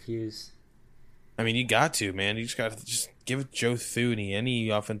can't refuse. I mean, you got to, man. You just give it Joe Thuney, any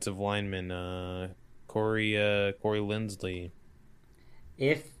offensive lineman, Corey Lindsley.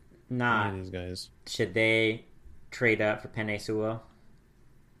 If not, any of these guys. Should they trade up for Penei Sewell?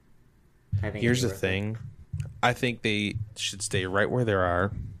 Here's the thing. I think they should stay right where they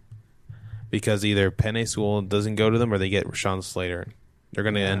are because either Penei Sewell doesn't go to them or they get Rashawn Slater. They're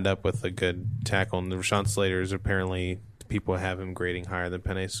going to end up with a good tackle. And the Rashawn Slater is apparently people have him grading higher than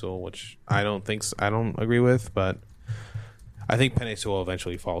Penei Sewell, which I don't agree with, but I think Penei Sewell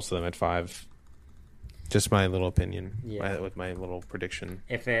eventually falls to them at 5. Just my little opinion with my little prediction.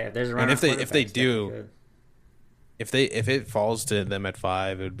 If there's a run, and if they do, if it falls to them at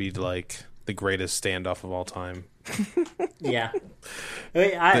 5, it would be like the greatest standoff of all time. Yeah,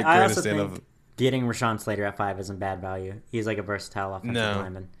 I also think getting Rashawn Slater at 5 isn't bad value. He's like a versatile offensive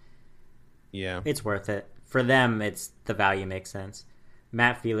lineman. Yeah, it's worth it for them. It's the value makes sense.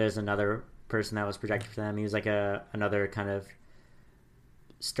 Matt Feeler is another person that was projected for them. He was like another kind of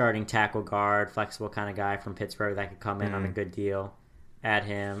starting tackle guard, flexible kind of guy from Pittsburgh that could come in on a good deal. Add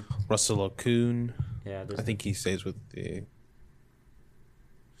him. Russell Okung. Yeah, I think he stays with the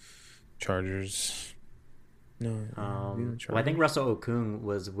Chargers. No, Well, I think Russell Okung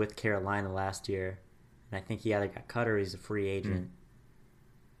was with Carolina last year, and I think he either got cut or he's a free agent.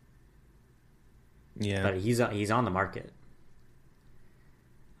 Yeah, but he's on the market.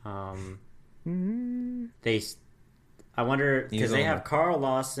 I wonder because they have Carl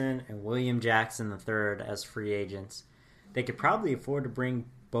Lawson and William Jackson III as free agents. They could probably afford to bring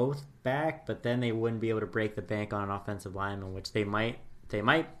both back, but then they wouldn't be able to break the bank on an offensive lineman, which they might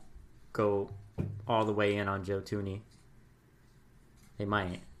go all the way in on Joe Thuney. They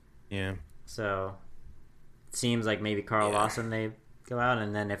might. Yeah. So it seems like maybe Carl Lawson they go out,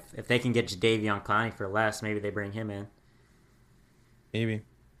 and then if they can get Jadeveon Clowney for less, maybe they bring him in. Maybe.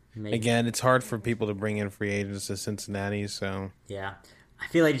 Again, it's hard for people to bring in free agents to Cincinnati, so... Yeah. I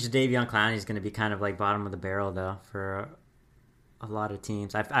feel like Jadeveon Clowney is going to be kind of like bottom of the barrel, though, for a lot of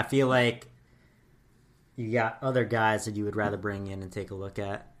teams. I feel like you got other guys that you would rather bring in and take a look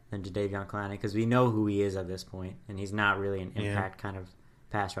at than Jadeveon Clowney, because we know who he is at this point, and he's not really an impact kind of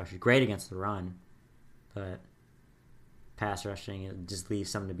pass rusher. Great against the run, but pass rushing it just leaves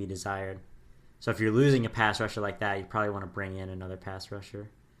something to be desired. So if you're losing a pass rusher like that, you probably want to bring in another pass rusher.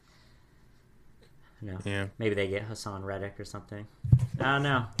 Maybe they get Hassan Reddick or something. I don't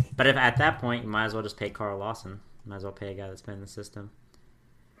know. But if at that point, you might as well just pay Carl Lawson. Might as well pay a guy that's been in the system.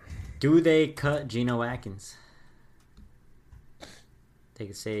 Do they cut Geno Atkins? They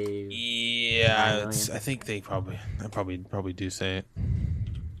could save. Yeah, I think they probably do say it.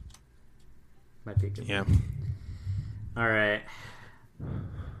 Might be a good one. All right.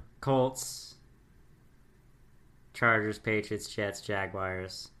 Colts, Chargers, Patriots, Jets,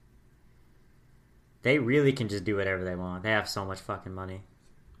 Jaguars. They really can just do whatever they want. They have so much fucking money.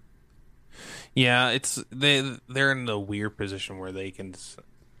 Yeah, they're in the weird position where they can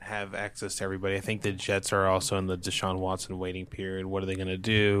have access to everybody. I think the Jets are also in the Deshaun Watson waiting period. What are they going to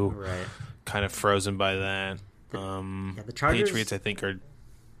do? Right. Kind of frozen by that. The Chargers, Patriots, I think, are...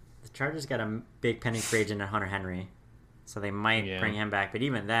 The Chargers got a big pending free agent in Hunter Henry, so they might bring him back. But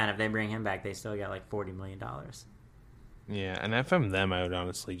even then, if they bring him back, they still got like $40 million. Yeah, and if I'm them, I would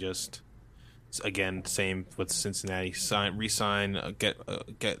honestly just, again, same with Cincinnati, re-sign,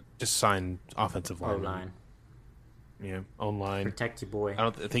 just sign offensive line. O-line. Yeah, O-line. Protect your boy. I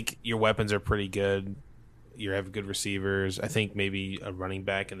think your weapons are pretty good. You have good receivers. I think maybe a running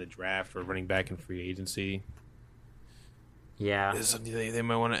back in the draft or a running back in free agency. Yeah. Is something they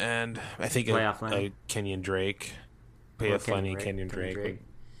might want to end. I think Kenyon Drake. Kenyon Drake.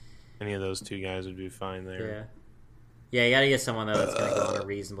 Any of those two guys would be fine there. Yeah, you got to get someone though that's going to go on a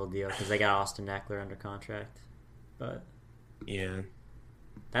reasonable deal because they got Austin Eckler under contract. But yeah,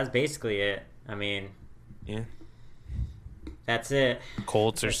 that's basically it. I mean, yeah, that's it.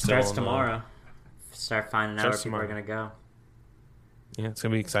 Colts are still starts tomorrow. Start finding out where people are going to go. Yeah, it's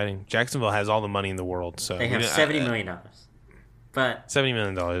going to be exciting. Jacksonville has all the money in the world, so they have $70 million. But $70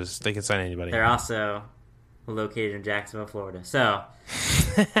 million, they can sign anybody. They're also located in Jacksonville, Florida, so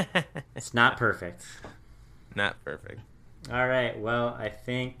it's not perfect. Not perfect. All right, well, I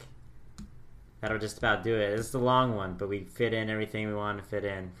think that'll just about do it. This is the long one, but we fit in everything we wanted to fit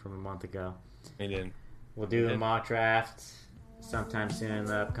in from a month ago. We did. We'll do a mock draft sometime soon in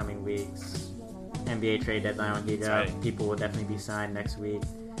the upcoming weeks. NBA trade deadline will heat up. People will definitely be signed next week.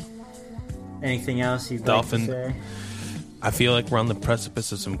 Anything else you'd like to say? I feel like we're on the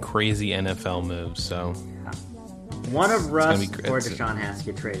precipice of some crazy NFL moves. So one of Russ or Deshaun has to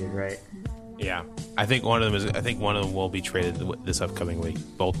get traded, right? Yeah, I think one of them will be traded this upcoming week.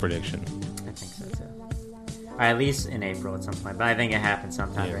 Bold prediction. I think so too. Or at least in April at some point, but I think it happens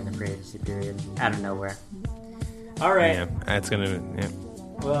sometime during the free agency period, out of nowhere. All right. Yeah, that's gonna. Yeah.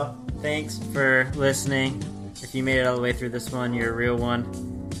 Well, thanks for listening. If you made it all the way through this one, you're a real one.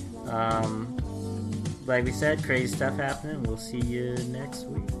 Like we said, crazy stuff happening. We'll see you next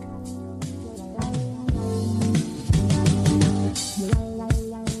week.